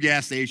went to 2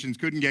 gas stations,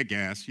 couldn't get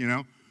gas, you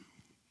know.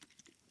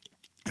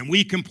 And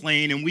we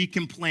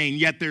complain,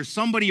 yet there's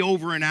somebody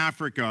over in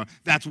Africa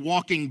that's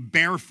walking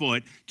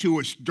barefoot to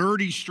a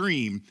dirty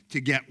stream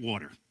to get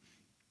water.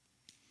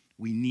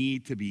 We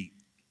need to be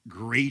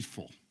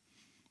grateful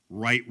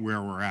right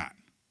where we're at.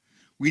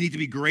 We need to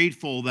be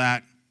grateful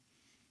that,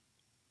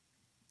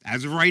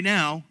 as of right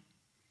now,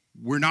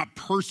 we're not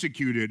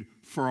persecuted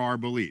for our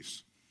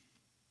beliefs.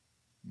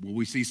 Will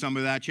we see some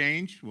of that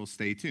change? Well,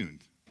 stay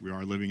tuned. We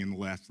are living in the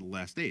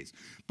last days.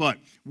 But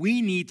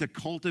we need to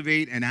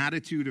cultivate an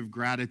attitude of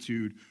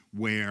gratitude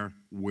where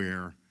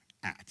we're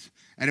at.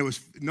 And it was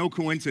no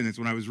coincidence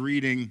when I was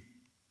reading,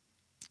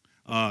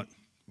 where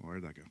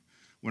did that go?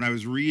 When I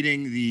was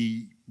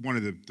reading one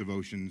of the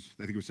devotions,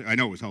 I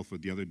know it was Health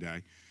Food the other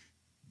day,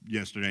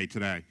 yesterday,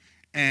 today.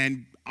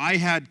 And I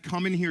had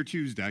come in here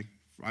Tuesday.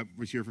 I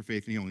was here for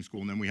Faith and Healing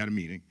School, and then we had a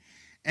meeting.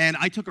 And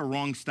I took a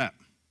wrong step.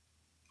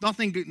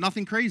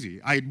 Nothing crazy.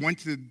 I went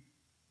to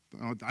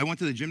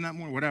the gym that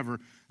morning, whatever.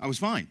 I was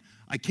fine.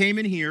 I came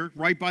in here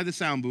right by the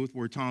sound booth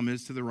where Tom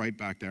is to the right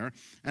back there,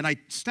 and I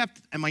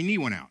stepped and my knee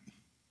went out.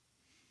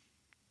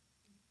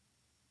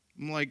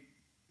 I'm like,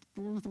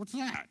 what's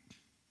that?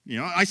 You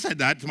know, I said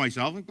that to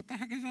myself. Like, what the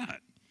heck is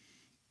that?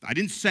 I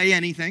didn't say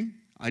anything.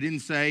 I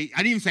didn't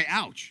even say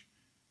ouch.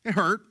 It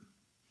hurt.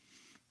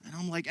 And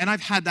I'm like, and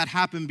I've had that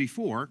happen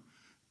before,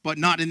 but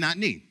not in that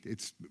knee.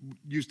 It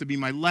used to be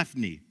my left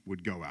knee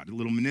would go out, a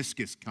little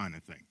meniscus kind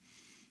of thing.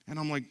 And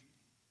I'm like,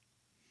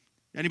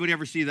 anybody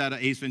ever see that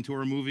Ace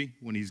Ventura movie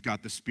when he's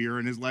got the spear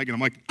in his leg? And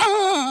I'm like,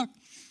 ah!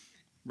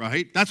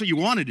 Right? That's what you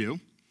want to do.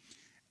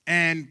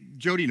 And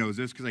Jody knows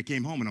this because I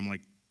came home and I'm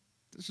like,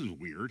 this is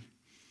weird.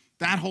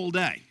 That whole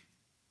day,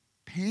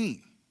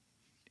 pain,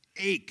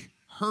 ache,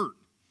 hurt,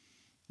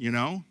 you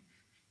know?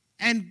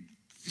 And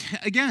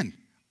again,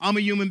 I'm a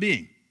human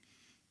being,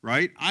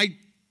 right?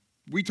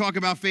 We talk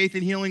about faith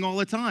and healing all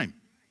the time.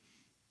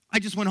 I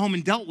just went home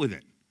and dealt with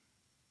it.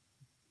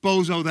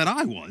 Bozo that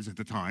I was at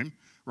the time,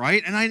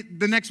 right? And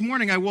the next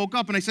morning I woke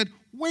up and I said,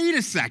 wait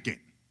a second.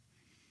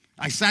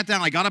 I sat down,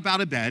 I got up out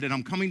of bed, and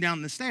I'm coming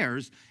down the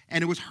stairs,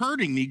 and it was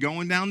hurting me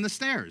going down the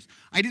stairs.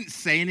 I didn't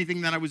say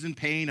anything that I was in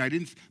pain,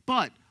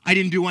 but I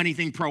didn't do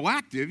anything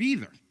proactive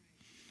either,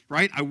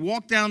 right? I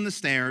walked down the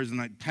stairs,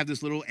 and I had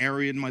this little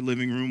area in my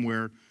living room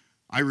where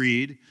I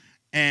read,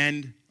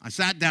 and I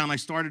sat down, I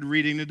started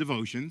reading the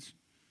devotions.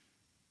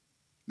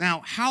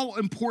 Now, how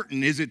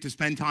important is it to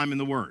spend time in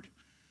the Word?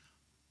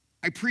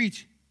 I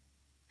preach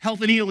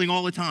health and healing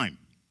all the time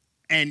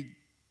and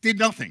did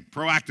nothing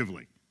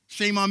proactively.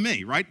 Shame on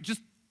me, right?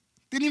 Just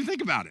didn't even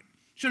think about it.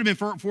 Should have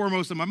been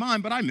foremost in my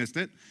mind, but I missed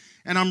it.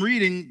 And I'm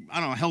reading,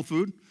 health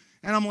food,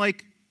 and I'm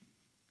like,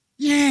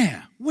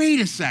 yeah, wait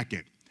a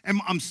second. And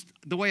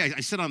the way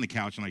I sit on the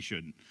couch, and I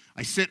shouldn't.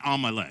 I sit on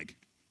my leg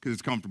because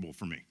it's comfortable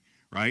for me,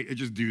 right? I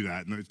just do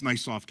that, and it's a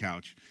nice soft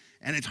couch.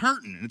 And it's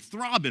hurting, and it's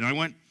throbbing. I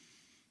went,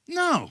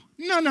 no.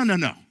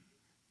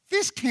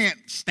 This can't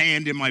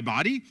stand in my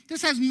body.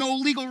 This has no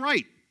legal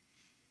right.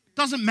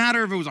 Doesn't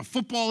matter if it was a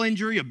football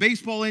injury, a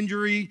baseball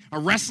injury, a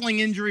wrestling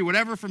injury,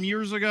 whatever from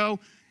years ago.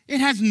 It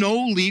has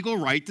no legal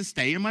right to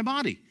stay in my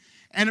body.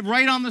 And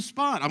right on the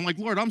spot, I'm like,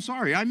 Lord, I'm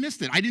sorry, I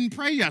missed it. I didn't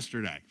pray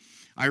yesterday.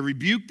 I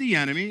rebuked the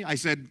enemy. I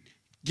said,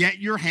 get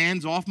your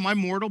hands off my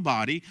mortal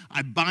body.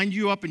 I bind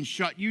you up and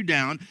shut you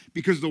down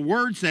because the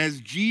word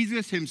says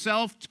Jesus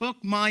himself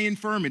took my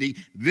infirmity.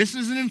 This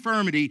is an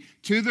infirmity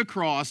to the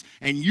cross,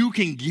 and you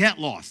can get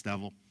lost,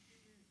 devil.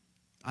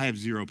 I have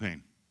zero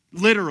pain.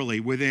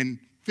 Literally within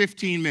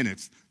 15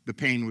 minutes, the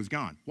pain was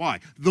gone.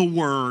 Why? The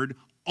word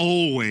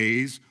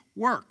always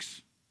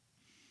works.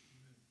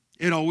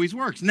 It always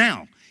works.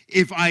 Now,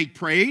 if I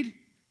prayed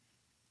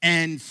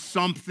and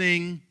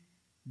something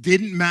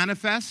didn't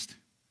manifest,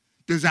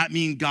 does that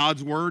mean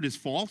God's word is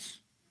false?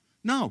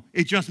 No.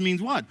 It just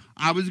means what?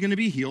 I was going to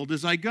be healed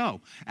as I go.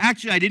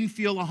 Actually, I didn't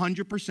feel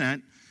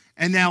 100%.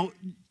 And now,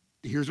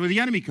 here's where the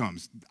enemy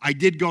comes. I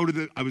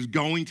was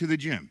going to the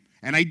gym.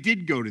 And I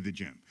did go to the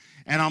gym.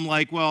 And I'm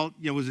like, well,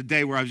 it was a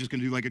day where I was just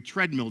going to do like a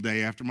treadmill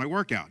day after my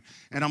workout.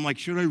 And I'm like,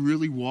 should I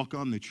really walk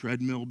on the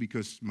treadmill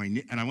because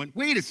and I went,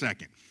 wait a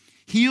second.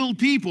 Healed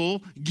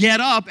people get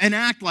up and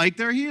act like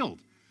they're healed.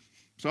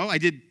 So I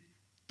did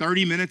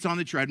 30 minutes on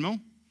the treadmill,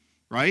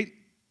 right?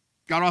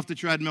 Got off the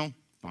treadmill,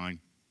 fine.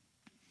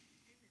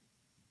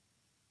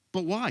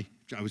 But why?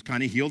 I was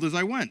kind of healed as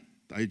I went.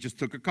 I just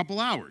took a couple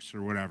hours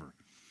or whatever.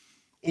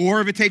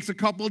 Or if it takes a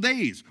couple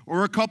days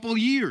or a couple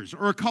years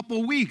or a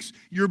couple weeks,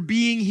 you're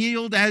being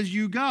healed as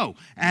you go.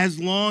 As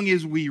long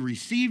as we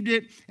received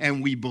it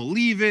and we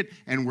believe it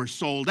and we're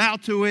sold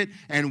out to it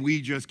and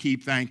we just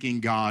keep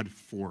thanking God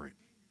for it.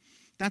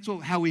 That's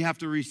how we have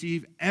to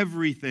receive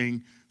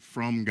everything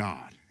from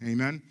God.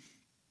 Amen?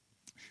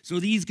 So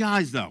these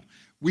guys, though,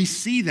 we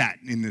see that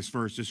in this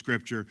verse of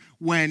Scripture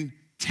when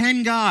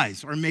 10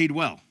 guys are made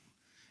well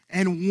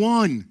and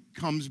one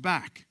comes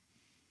back.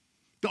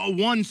 The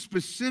one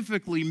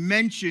specifically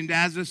mentioned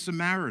as a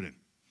Samaritan.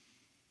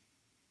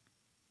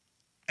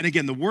 And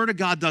again, the Word of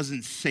God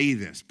doesn't say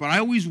this, but I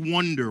always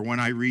wonder when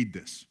I read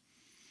this.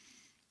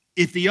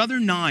 If the other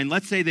 9,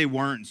 let's say they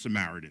weren't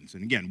Samaritans,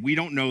 and again, we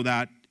don't know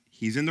that.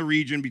 He's in the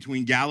region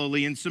between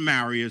Galilee and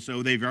Samaria,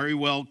 so they very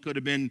well could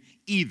have been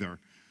either.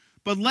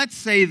 But let's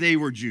say they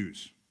were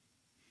Jews.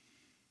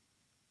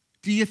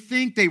 Do you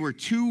think they were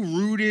too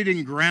rooted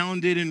and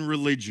grounded in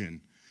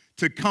religion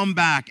to come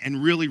back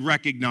and really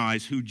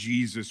recognize who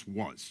Jesus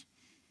was?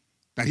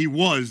 That he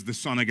was the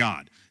Son of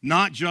God,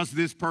 not just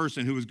this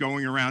person who was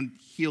going around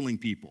healing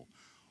people.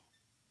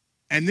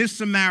 And this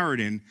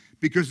Samaritan,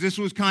 because this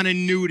was kind of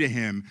new to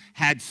him,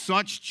 had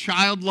such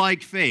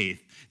childlike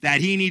faith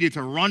that he needed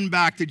to run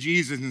back to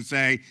Jesus and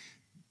say,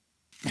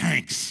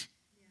 thanks.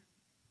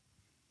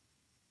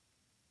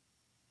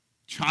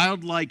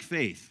 Childlike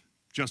faith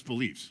just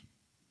believes,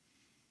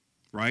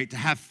 right? To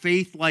have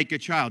faith like a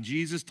child.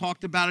 Jesus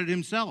talked about it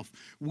himself.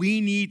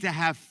 We need to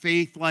have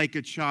faith like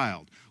a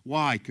child.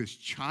 Why? Because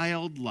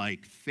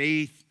childlike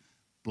faith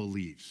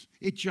believes.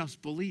 It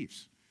just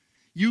believes.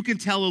 You can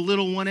tell a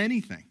little one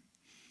anything.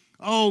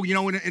 Oh,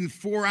 in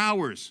 4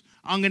 hours,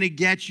 I'm going to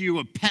get you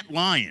a pet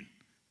lion.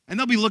 And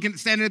they'll be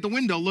standing at the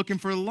window looking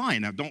for the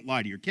lion. Now, don't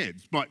lie to your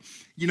kids, but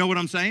you know what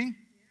I'm saying?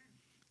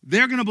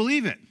 They're going to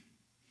believe it.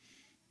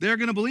 They're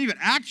going to believe it.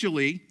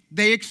 Actually,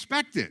 they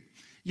expect it.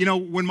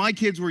 When my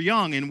kids were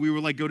young and we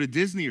were go to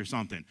Disney or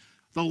something,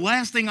 the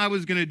last thing I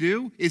was going to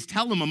do is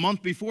tell them a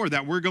month before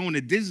that we're going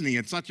to Disney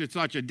at such and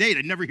such a date.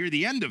 I'd never hear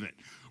the end of it.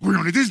 We're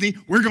going to Disney.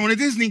 We're going to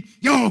Disney.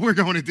 Yo, we're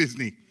going to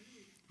Disney.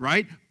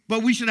 Right?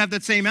 But we should have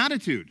that same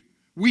attitude.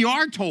 We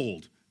are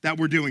told that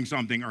we're doing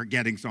something or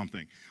getting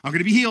something. I'm going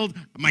to be healed.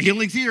 My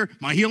healing's here.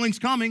 My healing's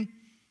coming.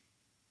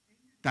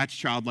 That's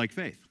childlike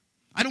faith.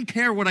 I don't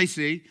care what I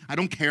see. I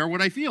don't care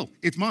what I feel.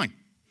 It's mine.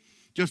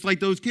 Just like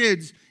those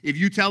kids, if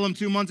you tell them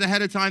 2 months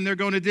ahead of time they're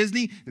going to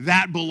Disney,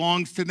 that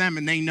belongs to them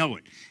and they know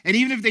it. And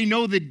even if they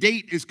know the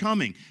date is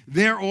coming,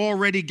 they're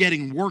already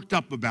getting worked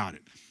up about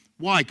it.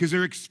 Why? Because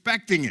they're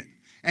expecting it.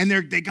 And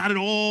they got it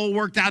all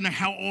worked out and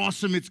how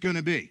awesome it's going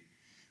to be.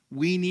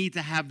 We need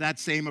to have that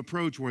same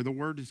approach where the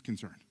word is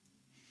concerned.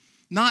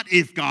 Not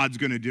if God's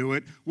going to do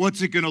it.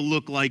 What's it going to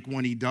look like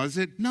when he does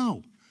it?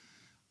 No.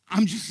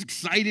 I'm just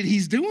excited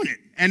he's doing it.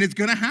 And it's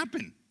going to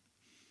happen.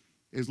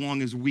 As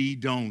long as we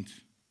don't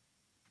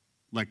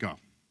let go.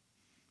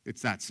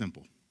 It's that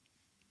simple.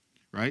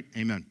 Right?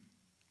 Amen.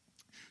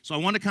 So I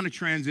want to kind of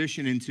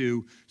transition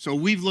into, so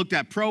we've looked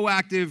at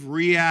proactive,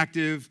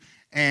 reactive,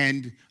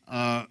 and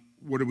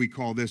what do we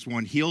call this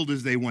one? Healed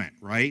as they went,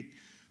 right?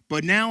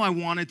 But now I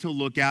wanted to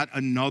look at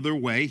another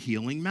way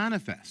healing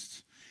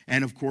manifests.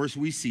 And of course,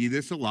 we see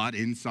this a lot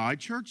inside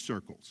church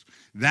circles.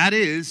 That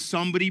is,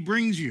 somebody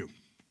brings you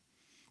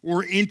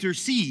or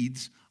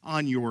intercedes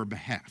on your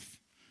behalf.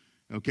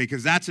 Okay,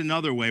 because that's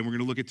another way. We're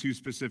going to look at 2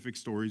 specific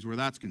stories where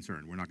that's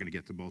concerned. We're not going to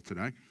get to both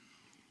today.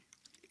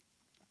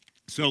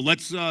 So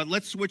let's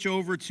switch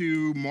over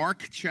to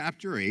Mark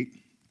chapter 8,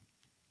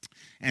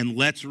 and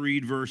let's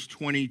read verse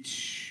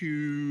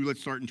 22.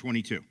 Let's start in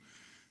 22.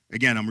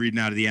 Again, I'm reading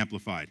out of the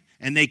Amplified.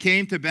 And they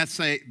came to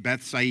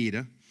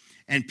Bethsaida,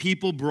 and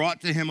people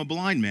brought to him a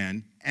blind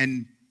man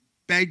and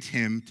begged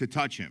him to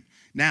touch him.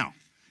 Now,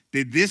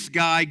 did this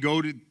guy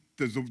go to...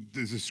 Does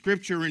the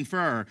scripture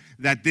infer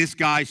that this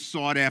guy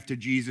sought after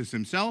Jesus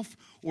himself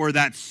or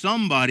that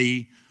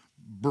somebody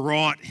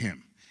brought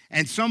him?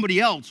 And somebody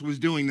else was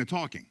doing the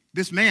talking.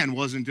 This man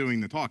wasn't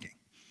doing the talking,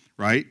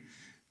 right?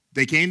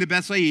 They came to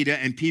Bethsaida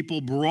and people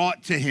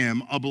brought to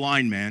him a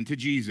blind man, to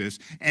Jesus,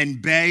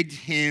 and begged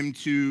him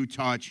to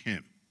touch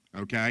him,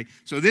 okay?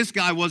 So this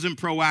guy wasn't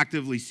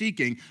proactively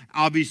seeking.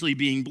 Obviously,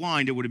 being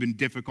blind, it would have been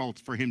difficult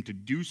for him to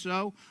do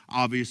so,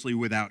 obviously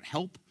without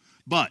help.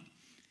 But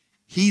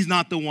he's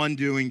not the one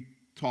doing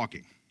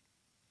talking.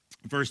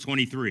 Verse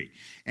 23,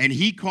 and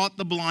he caught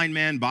the blind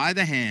man by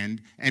the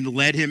hand and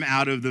led him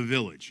out of the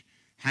village.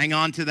 Hang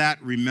on to that.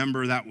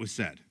 Remember that was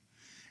said.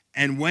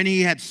 And when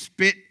he had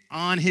spit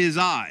on his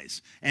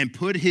eyes and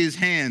put his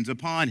hands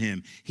upon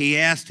him, he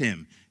asked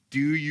him, do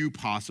you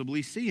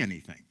possibly see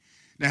anything?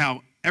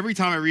 Now, every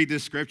time I read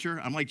this scripture,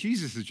 I'm like,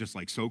 Jesus is just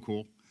so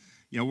cool.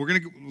 We're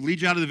going to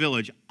lead you out of the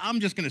village. I'm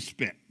just going to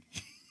spit.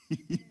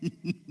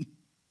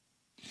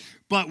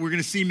 But we're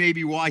going to see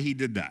maybe why he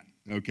did that,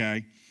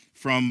 okay,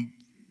 from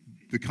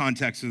the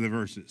context of the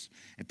verses.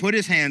 And put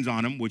his hands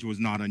on him, which was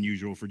not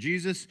unusual for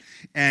Jesus,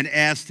 and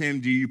asked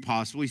him, do you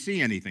possibly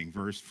see anything?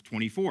 Verse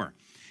 24.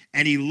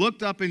 And he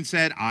looked up and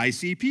said, I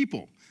see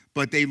people,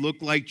 but they look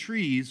like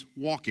trees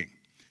walking.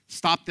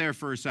 Stop there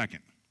for a second.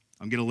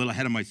 I'm getting a little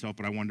ahead of myself,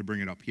 but I wanted to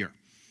bring it up here.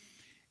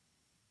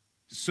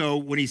 So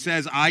when he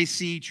says, I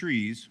see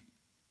trees,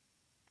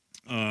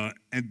 and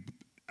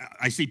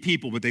I see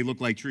people, but they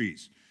look like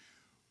trees.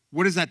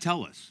 What does that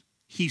tell us?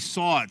 He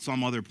saw at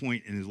some other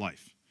point in his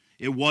life.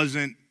 It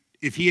wasn't,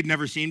 if he had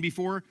never seen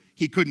before,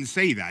 he couldn't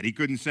say that. He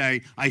couldn't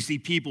say, I see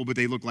people, but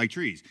they look like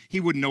trees. He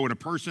wouldn't know what a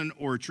person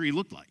or a tree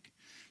looked like.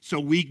 So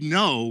we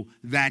know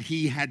that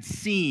he had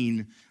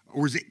seen,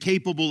 or was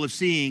capable of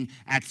seeing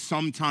at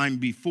some time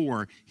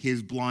before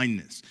his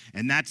blindness.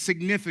 And that's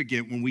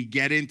significant when we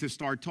get into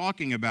start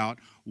talking about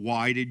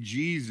why did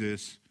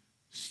Jesus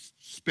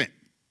spit,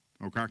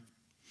 okay?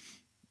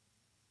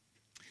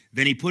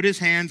 Then he put his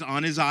hands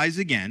on his eyes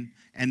again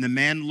and the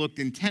man looked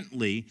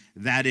intently,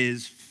 that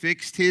is,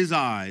 fixed his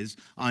eyes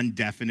on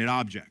definite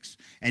objects.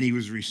 And he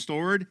was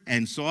restored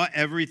and saw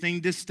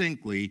everything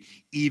distinctly,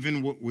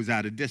 even what was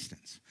at a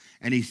distance.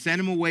 And he sent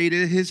him away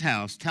to his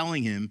house,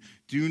 telling him,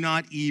 do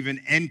not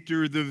even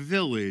enter the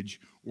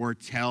village or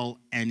tell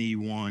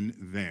anyone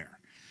there.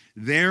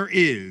 There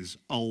is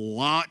a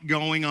lot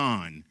going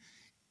on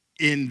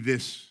in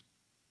this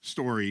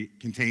story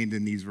contained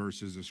in these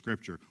verses of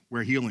Scripture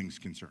where healing's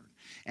concerned.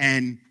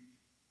 And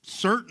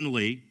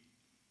certainly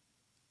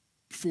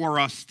for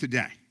us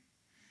today.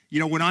 You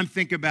know, when I'm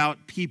thinking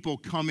about people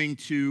coming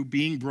to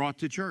being brought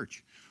to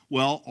church,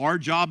 well, our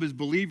job as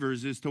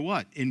believers is to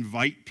what?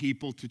 Invite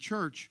people to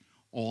church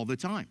all the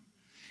time.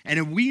 And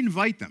if we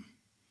invite them,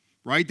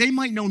 right, they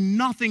might know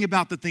nothing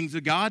about the things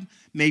of God.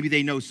 Maybe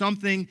they know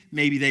something.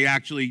 Maybe they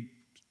actually,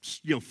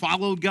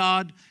 followed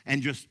God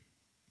and just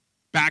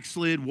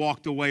backslid,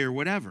 walked away, or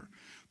whatever.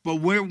 But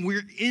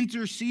we're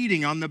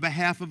interceding on the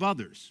behalf of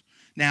others.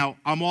 Now,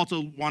 I'm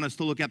also want us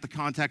to look at the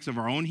context of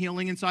our own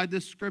healing inside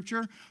this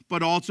scripture,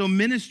 but also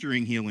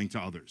ministering healing to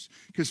others.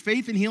 Because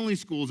Faith and Healing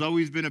School has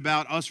always been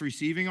about us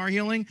receiving our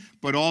healing,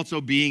 but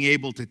also being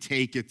able to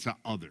take it to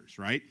others,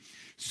 right?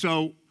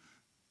 So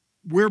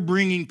we're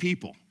bringing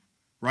people,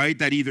 right,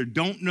 that either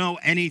don't know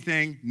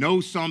anything,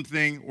 know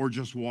something, or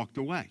just walked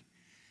away.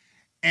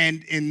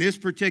 And in this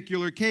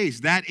particular case,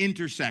 that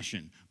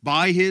intercession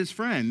by his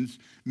friends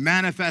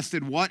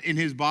manifested what in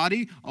his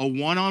body? A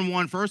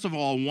one-on-one, first of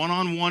all, a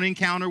one-on-one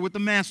encounter with the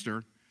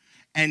master,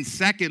 and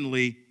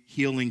secondly,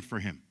 healing for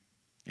him.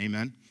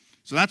 Amen?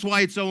 So that's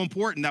why it's so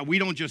important that we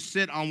don't just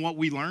sit on what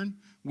we learn.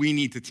 We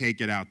need to take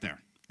it out there.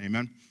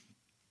 Amen?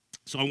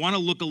 So I want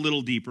to look a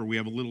little deeper. We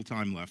have a little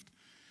time left.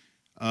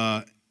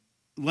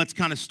 Let's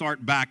kind of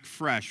start back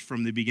fresh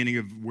from the beginning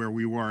of where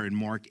we were in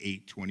Mark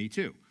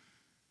 8:22.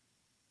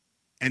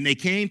 And they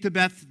came to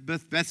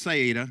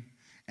Bethsaida,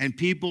 and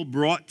people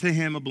brought to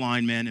him a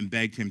blind man and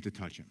begged him to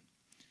touch him.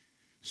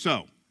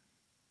 So,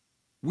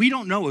 we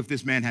don't know if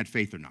this man had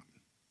faith or not,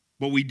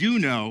 but we do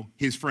know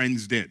his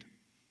friends did.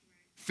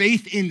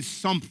 Faith in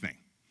something,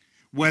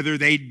 whether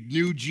they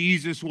knew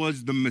Jesus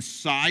was the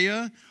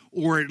Messiah,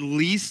 or at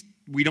least,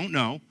 we don't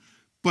know,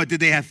 but did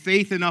they have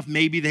faith enough?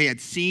 Maybe they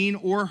had seen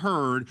or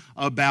heard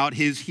about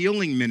his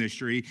healing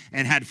ministry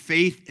and had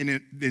faith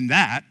in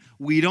that.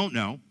 We don't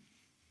know.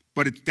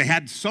 But they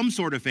had some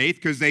sort of faith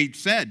because they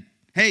said,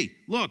 hey,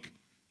 look,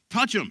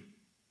 touch him.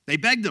 They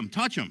begged him,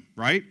 touch him,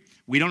 right?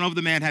 We don't know if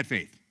the man had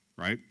faith,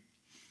 right?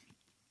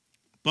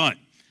 But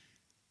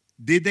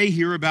did they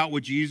hear about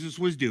what Jesus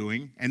was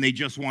doing and they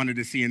just wanted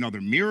to see another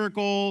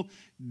miracle?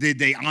 Did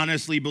they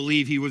honestly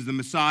believe he was the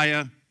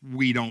Messiah?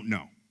 We don't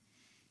know.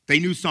 They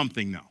knew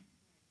something, though.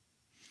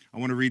 I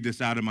want to read this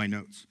out of my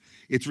notes.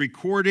 It's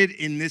recorded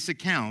in this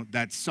account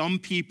that some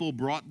people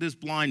brought this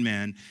blind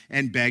man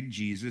and begged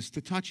Jesus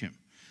to touch him.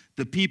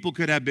 The people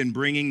could have been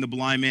bringing the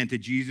blind man to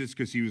Jesus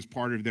because he was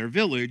part of their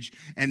village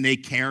and they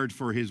cared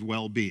for his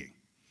well-being,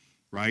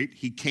 right?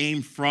 He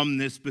came from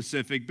this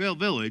specific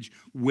village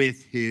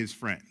with his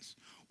friends.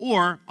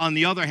 Or, on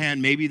the other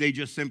hand, maybe they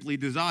just simply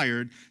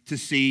desired to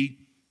see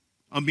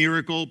a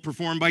miracle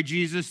performed by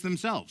Jesus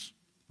themselves.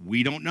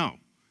 We don't know.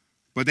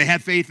 But they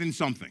had faith in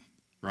something,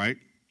 right?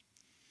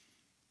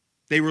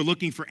 They were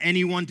looking for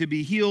anyone to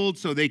be healed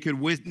so they could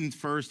witness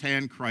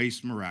firsthand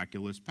Christ's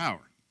miraculous power.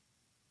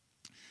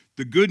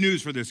 The good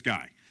news for this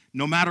guy,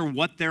 no matter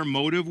what their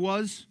motive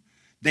was,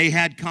 they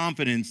had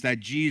confidence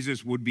that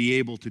Jesus would be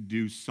able to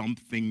do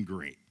something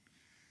great.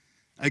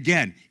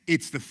 Again,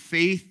 it's the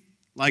faith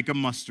like a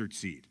mustard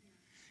seed.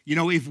 You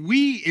know, if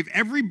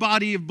every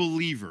body of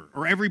believer,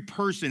 or every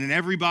person and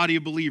every body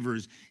of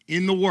believers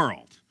in the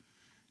world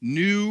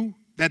knew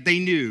that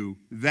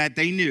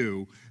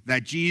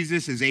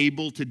Jesus is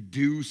able to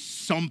do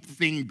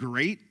something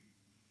great,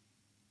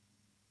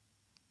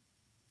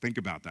 think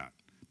about that.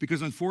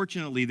 Because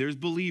unfortunately, there's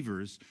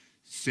believers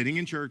sitting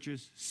in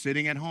churches,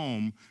 sitting at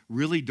home,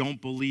 really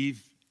don't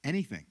believe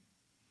anything.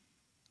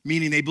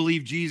 Meaning they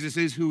believe Jesus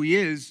is who he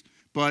is,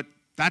 but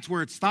that's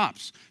where it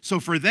stops. So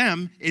for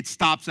them, it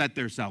stops at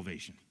their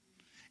salvation.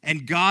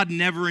 And God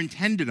never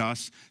intended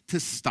us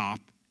to stop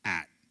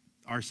at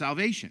our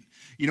salvation.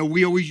 You know,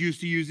 we always used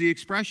to use the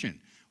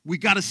expression, we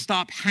got to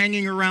stop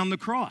hanging around the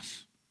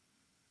cross.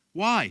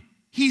 Why?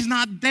 He's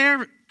not there. I'm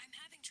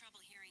having trouble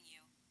hearing you.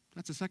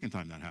 That's the second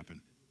time that happened.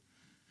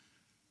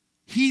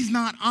 He's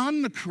not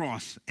on the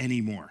cross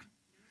anymore.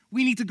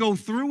 We need to go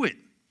through it.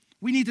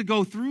 We need to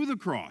go through the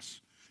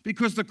cross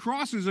because the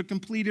cross is a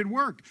completed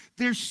work.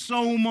 There's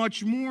so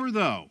much more,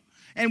 though.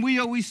 And we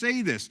always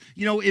say this,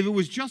 you know, if it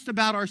was just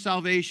about our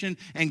salvation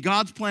and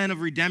God's plan of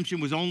redemption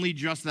was only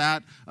just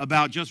that,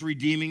 about just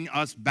redeeming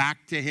us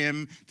back to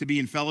him to be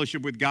in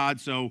fellowship with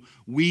God so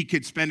we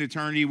could spend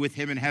eternity with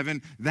him in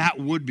heaven, that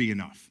would be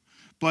enough.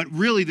 But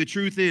really the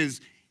truth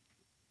is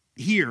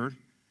here,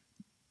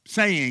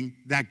 saying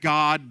that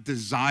God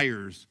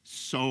desires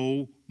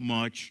so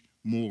much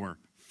more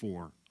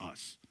for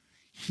us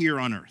here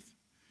on earth.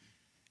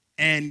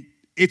 And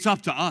it's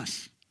up to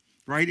us,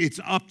 right?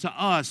 It's up to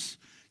us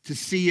to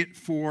see it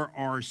for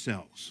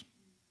ourselves.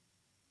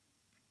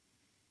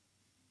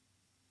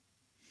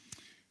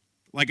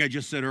 like I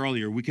just said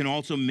earlier, we can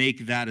also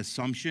make that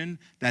assumption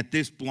that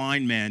this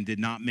blind man did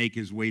not make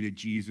his way to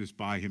Jesus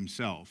by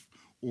himself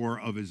or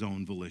of his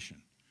own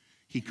volition.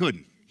 He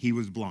couldn't. He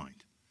was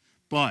blind.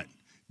 But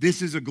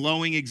this is a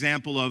glowing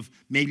example of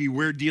maybe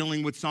we're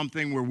dealing with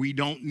something where we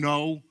don't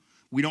know,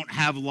 we don't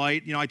have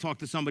light. I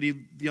talked to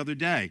somebody the other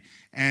day,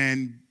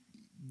 and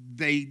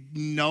they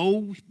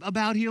know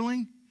about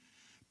healing,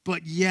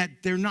 but yet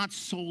they're not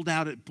sold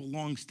out it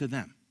belongs to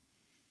them.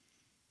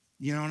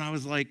 And I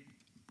was like,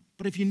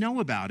 but if you know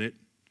about it,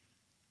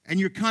 and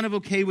you're kind of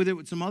okay with it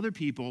with some other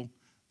people,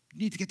 you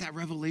need to get that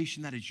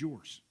revelation that it's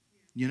yours,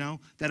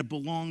 that it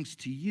belongs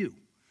to you.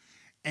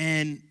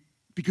 And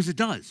because it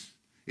does.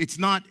 It's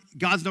not,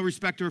 God's no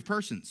respecter of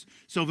persons.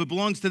 So if it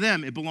belongs to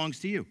them, it belongs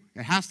to you.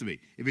 It has to be.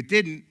 If it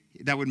didn't,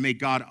 that would make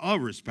God a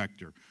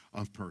respecter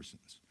of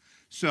persons.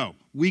 So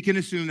we can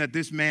assume that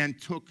this man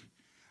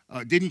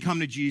didn't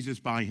come to Jesus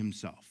by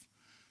himself.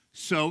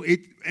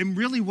 And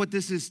really what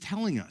this is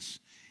telling us,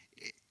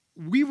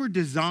 we were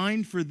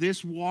designed for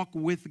this walk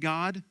with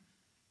God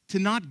to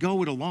not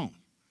go it alone.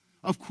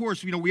 Of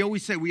course, we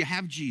always say we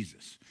have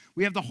Jesus.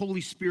 We have the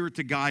Holy Spirit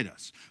to guide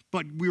us.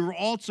 But we were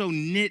also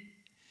knit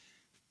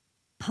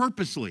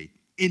purposely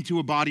into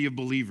a body of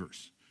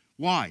believers.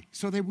 Why?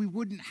 So that we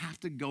wouldn't have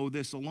to go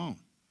this alone.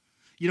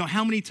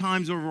 How many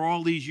times over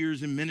all these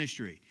years in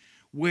ministry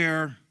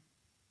where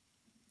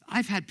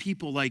I've had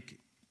people like,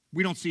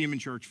 we don't see them in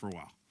church for a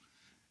while.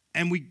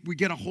 And we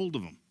get a hold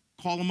of them,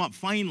 call them up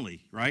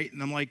finally, right?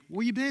 And I'm like,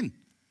 where you been?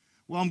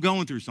 Well, I'm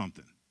going through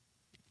something.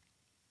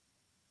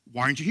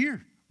 Why aren't you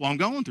here? Well, I'm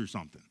going through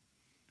something.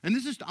 And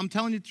I'm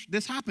telling you,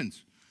 this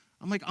happens.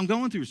 I'm like, I'm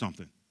going through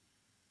something.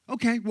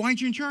 Okay, why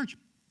aren't you in church?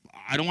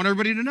 I don't want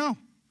everybody to know.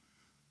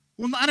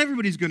 Well, not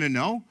everybody's going to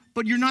know,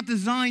 but you're not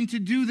designed to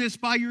do this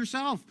by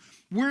yourself.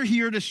 We're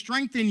here to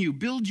strengthen you,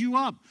 build you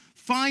up.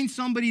 Find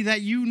somebody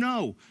that you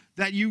know,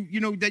 that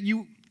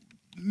you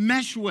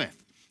mesh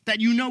with, that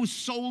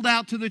sold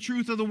out to the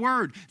truth of the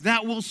word,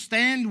 that will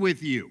stand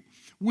with you,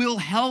 will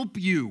help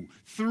you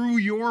through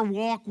your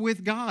walk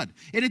with God.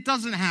 And it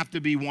doesn't have to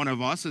be one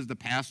of us as the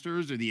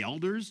pastors or the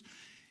elders.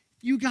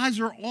 You guys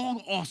are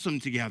all awesome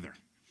together.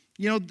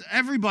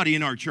 Everybody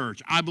in our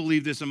church, I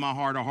believe this in my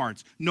heart of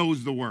hearts,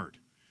 knows the word.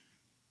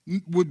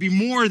 Would be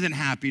more than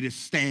happy to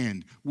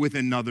stand with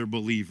another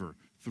believer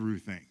through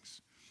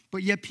things.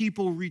 But yet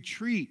people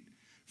retreat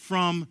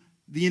from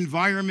the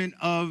environment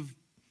of,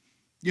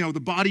 the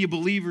body of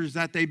believers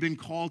that they've been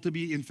called to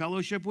be in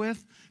fellowship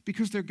with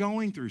because they're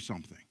going through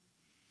something.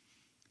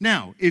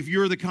 Now, if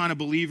you're the kind of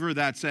believer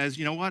that says,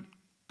 you know what,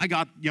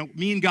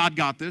 me and God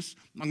got this.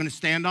 I'm going to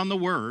stand on the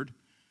word.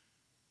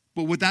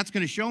 But what that's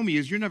going to show me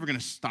is you're never going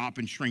to stop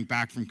and shrink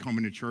back from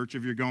coming to church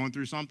if you're going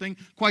through something.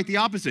 Quite the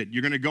opposite.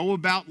 You're going to go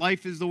about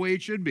life as the way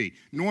it should be.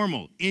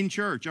 Normal, in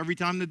church, every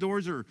time the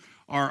doors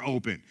are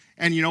open.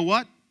 And you know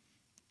what?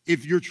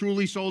 If you're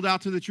truly sold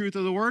out to the truth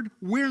of the word,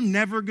 we're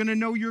never going to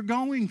know you're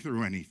going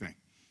through anything.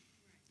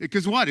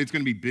 Because what? It's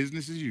going to be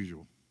business as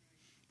usual,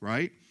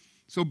 right?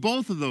 So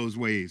both of those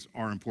ways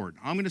are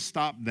important. I'm going to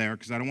stop there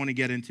because I don't want to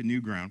get into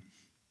new ground.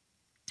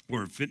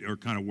 Or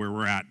kind of where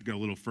we're at, go a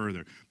little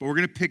further. But we're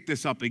going to pick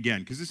this up again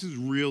because this is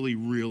really,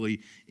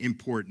 really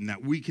important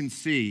that we can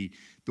see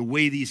the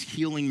way these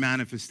healing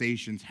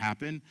manifestations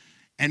happen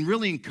and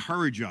really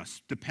encourage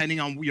us depending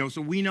on,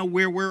 so we know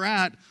where we're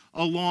at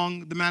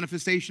along the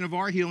manifestation of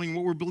our healing,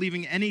 what we're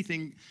believing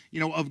anything,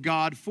 of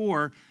God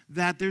for,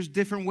 that there's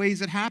different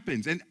ways it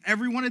happens. And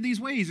every one of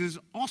these ways is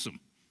awesome,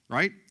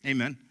 right?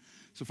 Amen.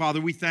 So,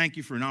 Father, we thank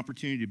you for an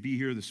opportunity to be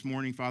here this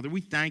morning, Father.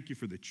 We thank you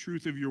for the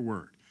truth of your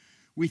word.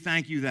 We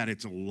thank you that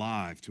it's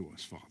alive to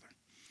us, Father,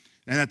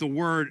 and that the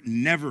word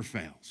never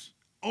fails,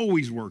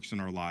 always works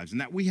in our lives,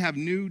 and that we have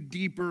new,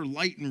 deeper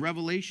light and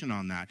revelation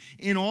on that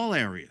in all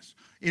areas,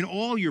 in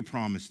all your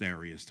promised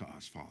areas to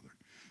us, Father,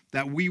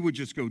 that we would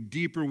just go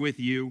deeper with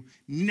you,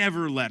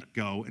 never let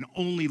go, and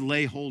only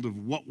lay hold of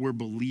what we're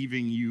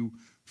believing you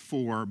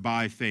for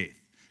by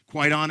faith.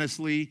 Quite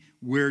honestly,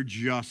 we're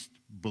just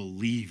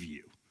believe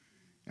you,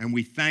 and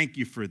we thank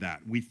you for that.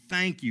 We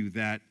thank you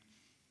that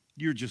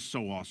you're just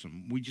so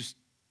awesome. We just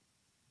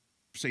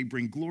say,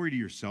 bring glory to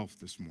yourself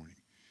this morning.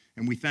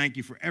 And we thank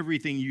you for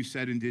everything you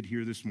said and did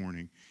here this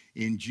morning.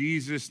 In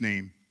Jesus'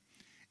 name,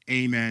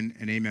 amen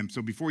and amen.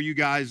 So before you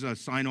guys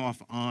sign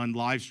off on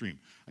live stream,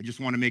 I just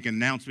want to make an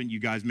announcement. You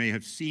guys may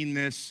have seen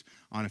this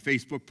on a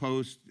Facebook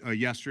post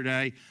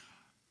yesterday.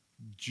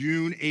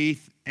 June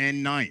 8th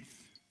and 9th,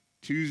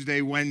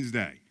 Tuesday,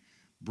 Wednesday,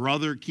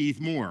 Brother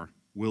Keith Moore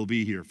will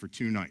be here for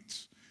 2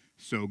 nights.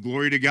 So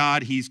glory to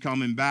God, he's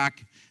coming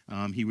back.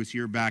 He was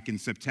here back in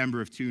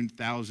September of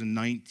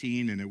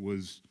 2019, and it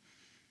was,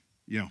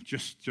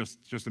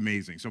 just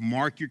amazing. So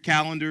mark your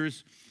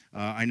calendars.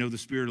 I know the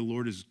Spirit of the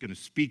Lord is going to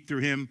speak through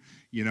him.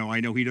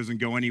 I know he doesn't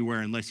go anywhere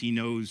unless he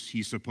knows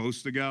he's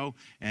supposed to go,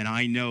 and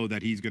I know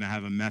that he's going to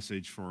have a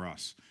message for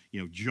us,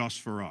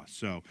 just for us.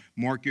 So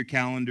mark your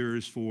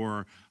calendars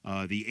for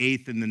the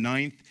 8th and the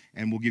 9th,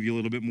 and we'll give you a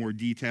little bit more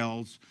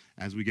details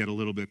as we get a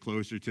little bit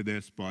closer to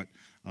this,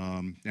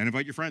 and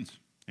invite your friends.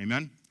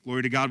 Amen?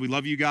 Glory to God. We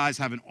love you guys.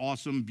 Have an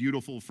awesome,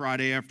 beautiful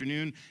Friday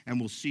afternoon, and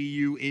we'll see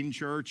you in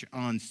church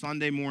on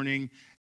Sunday morning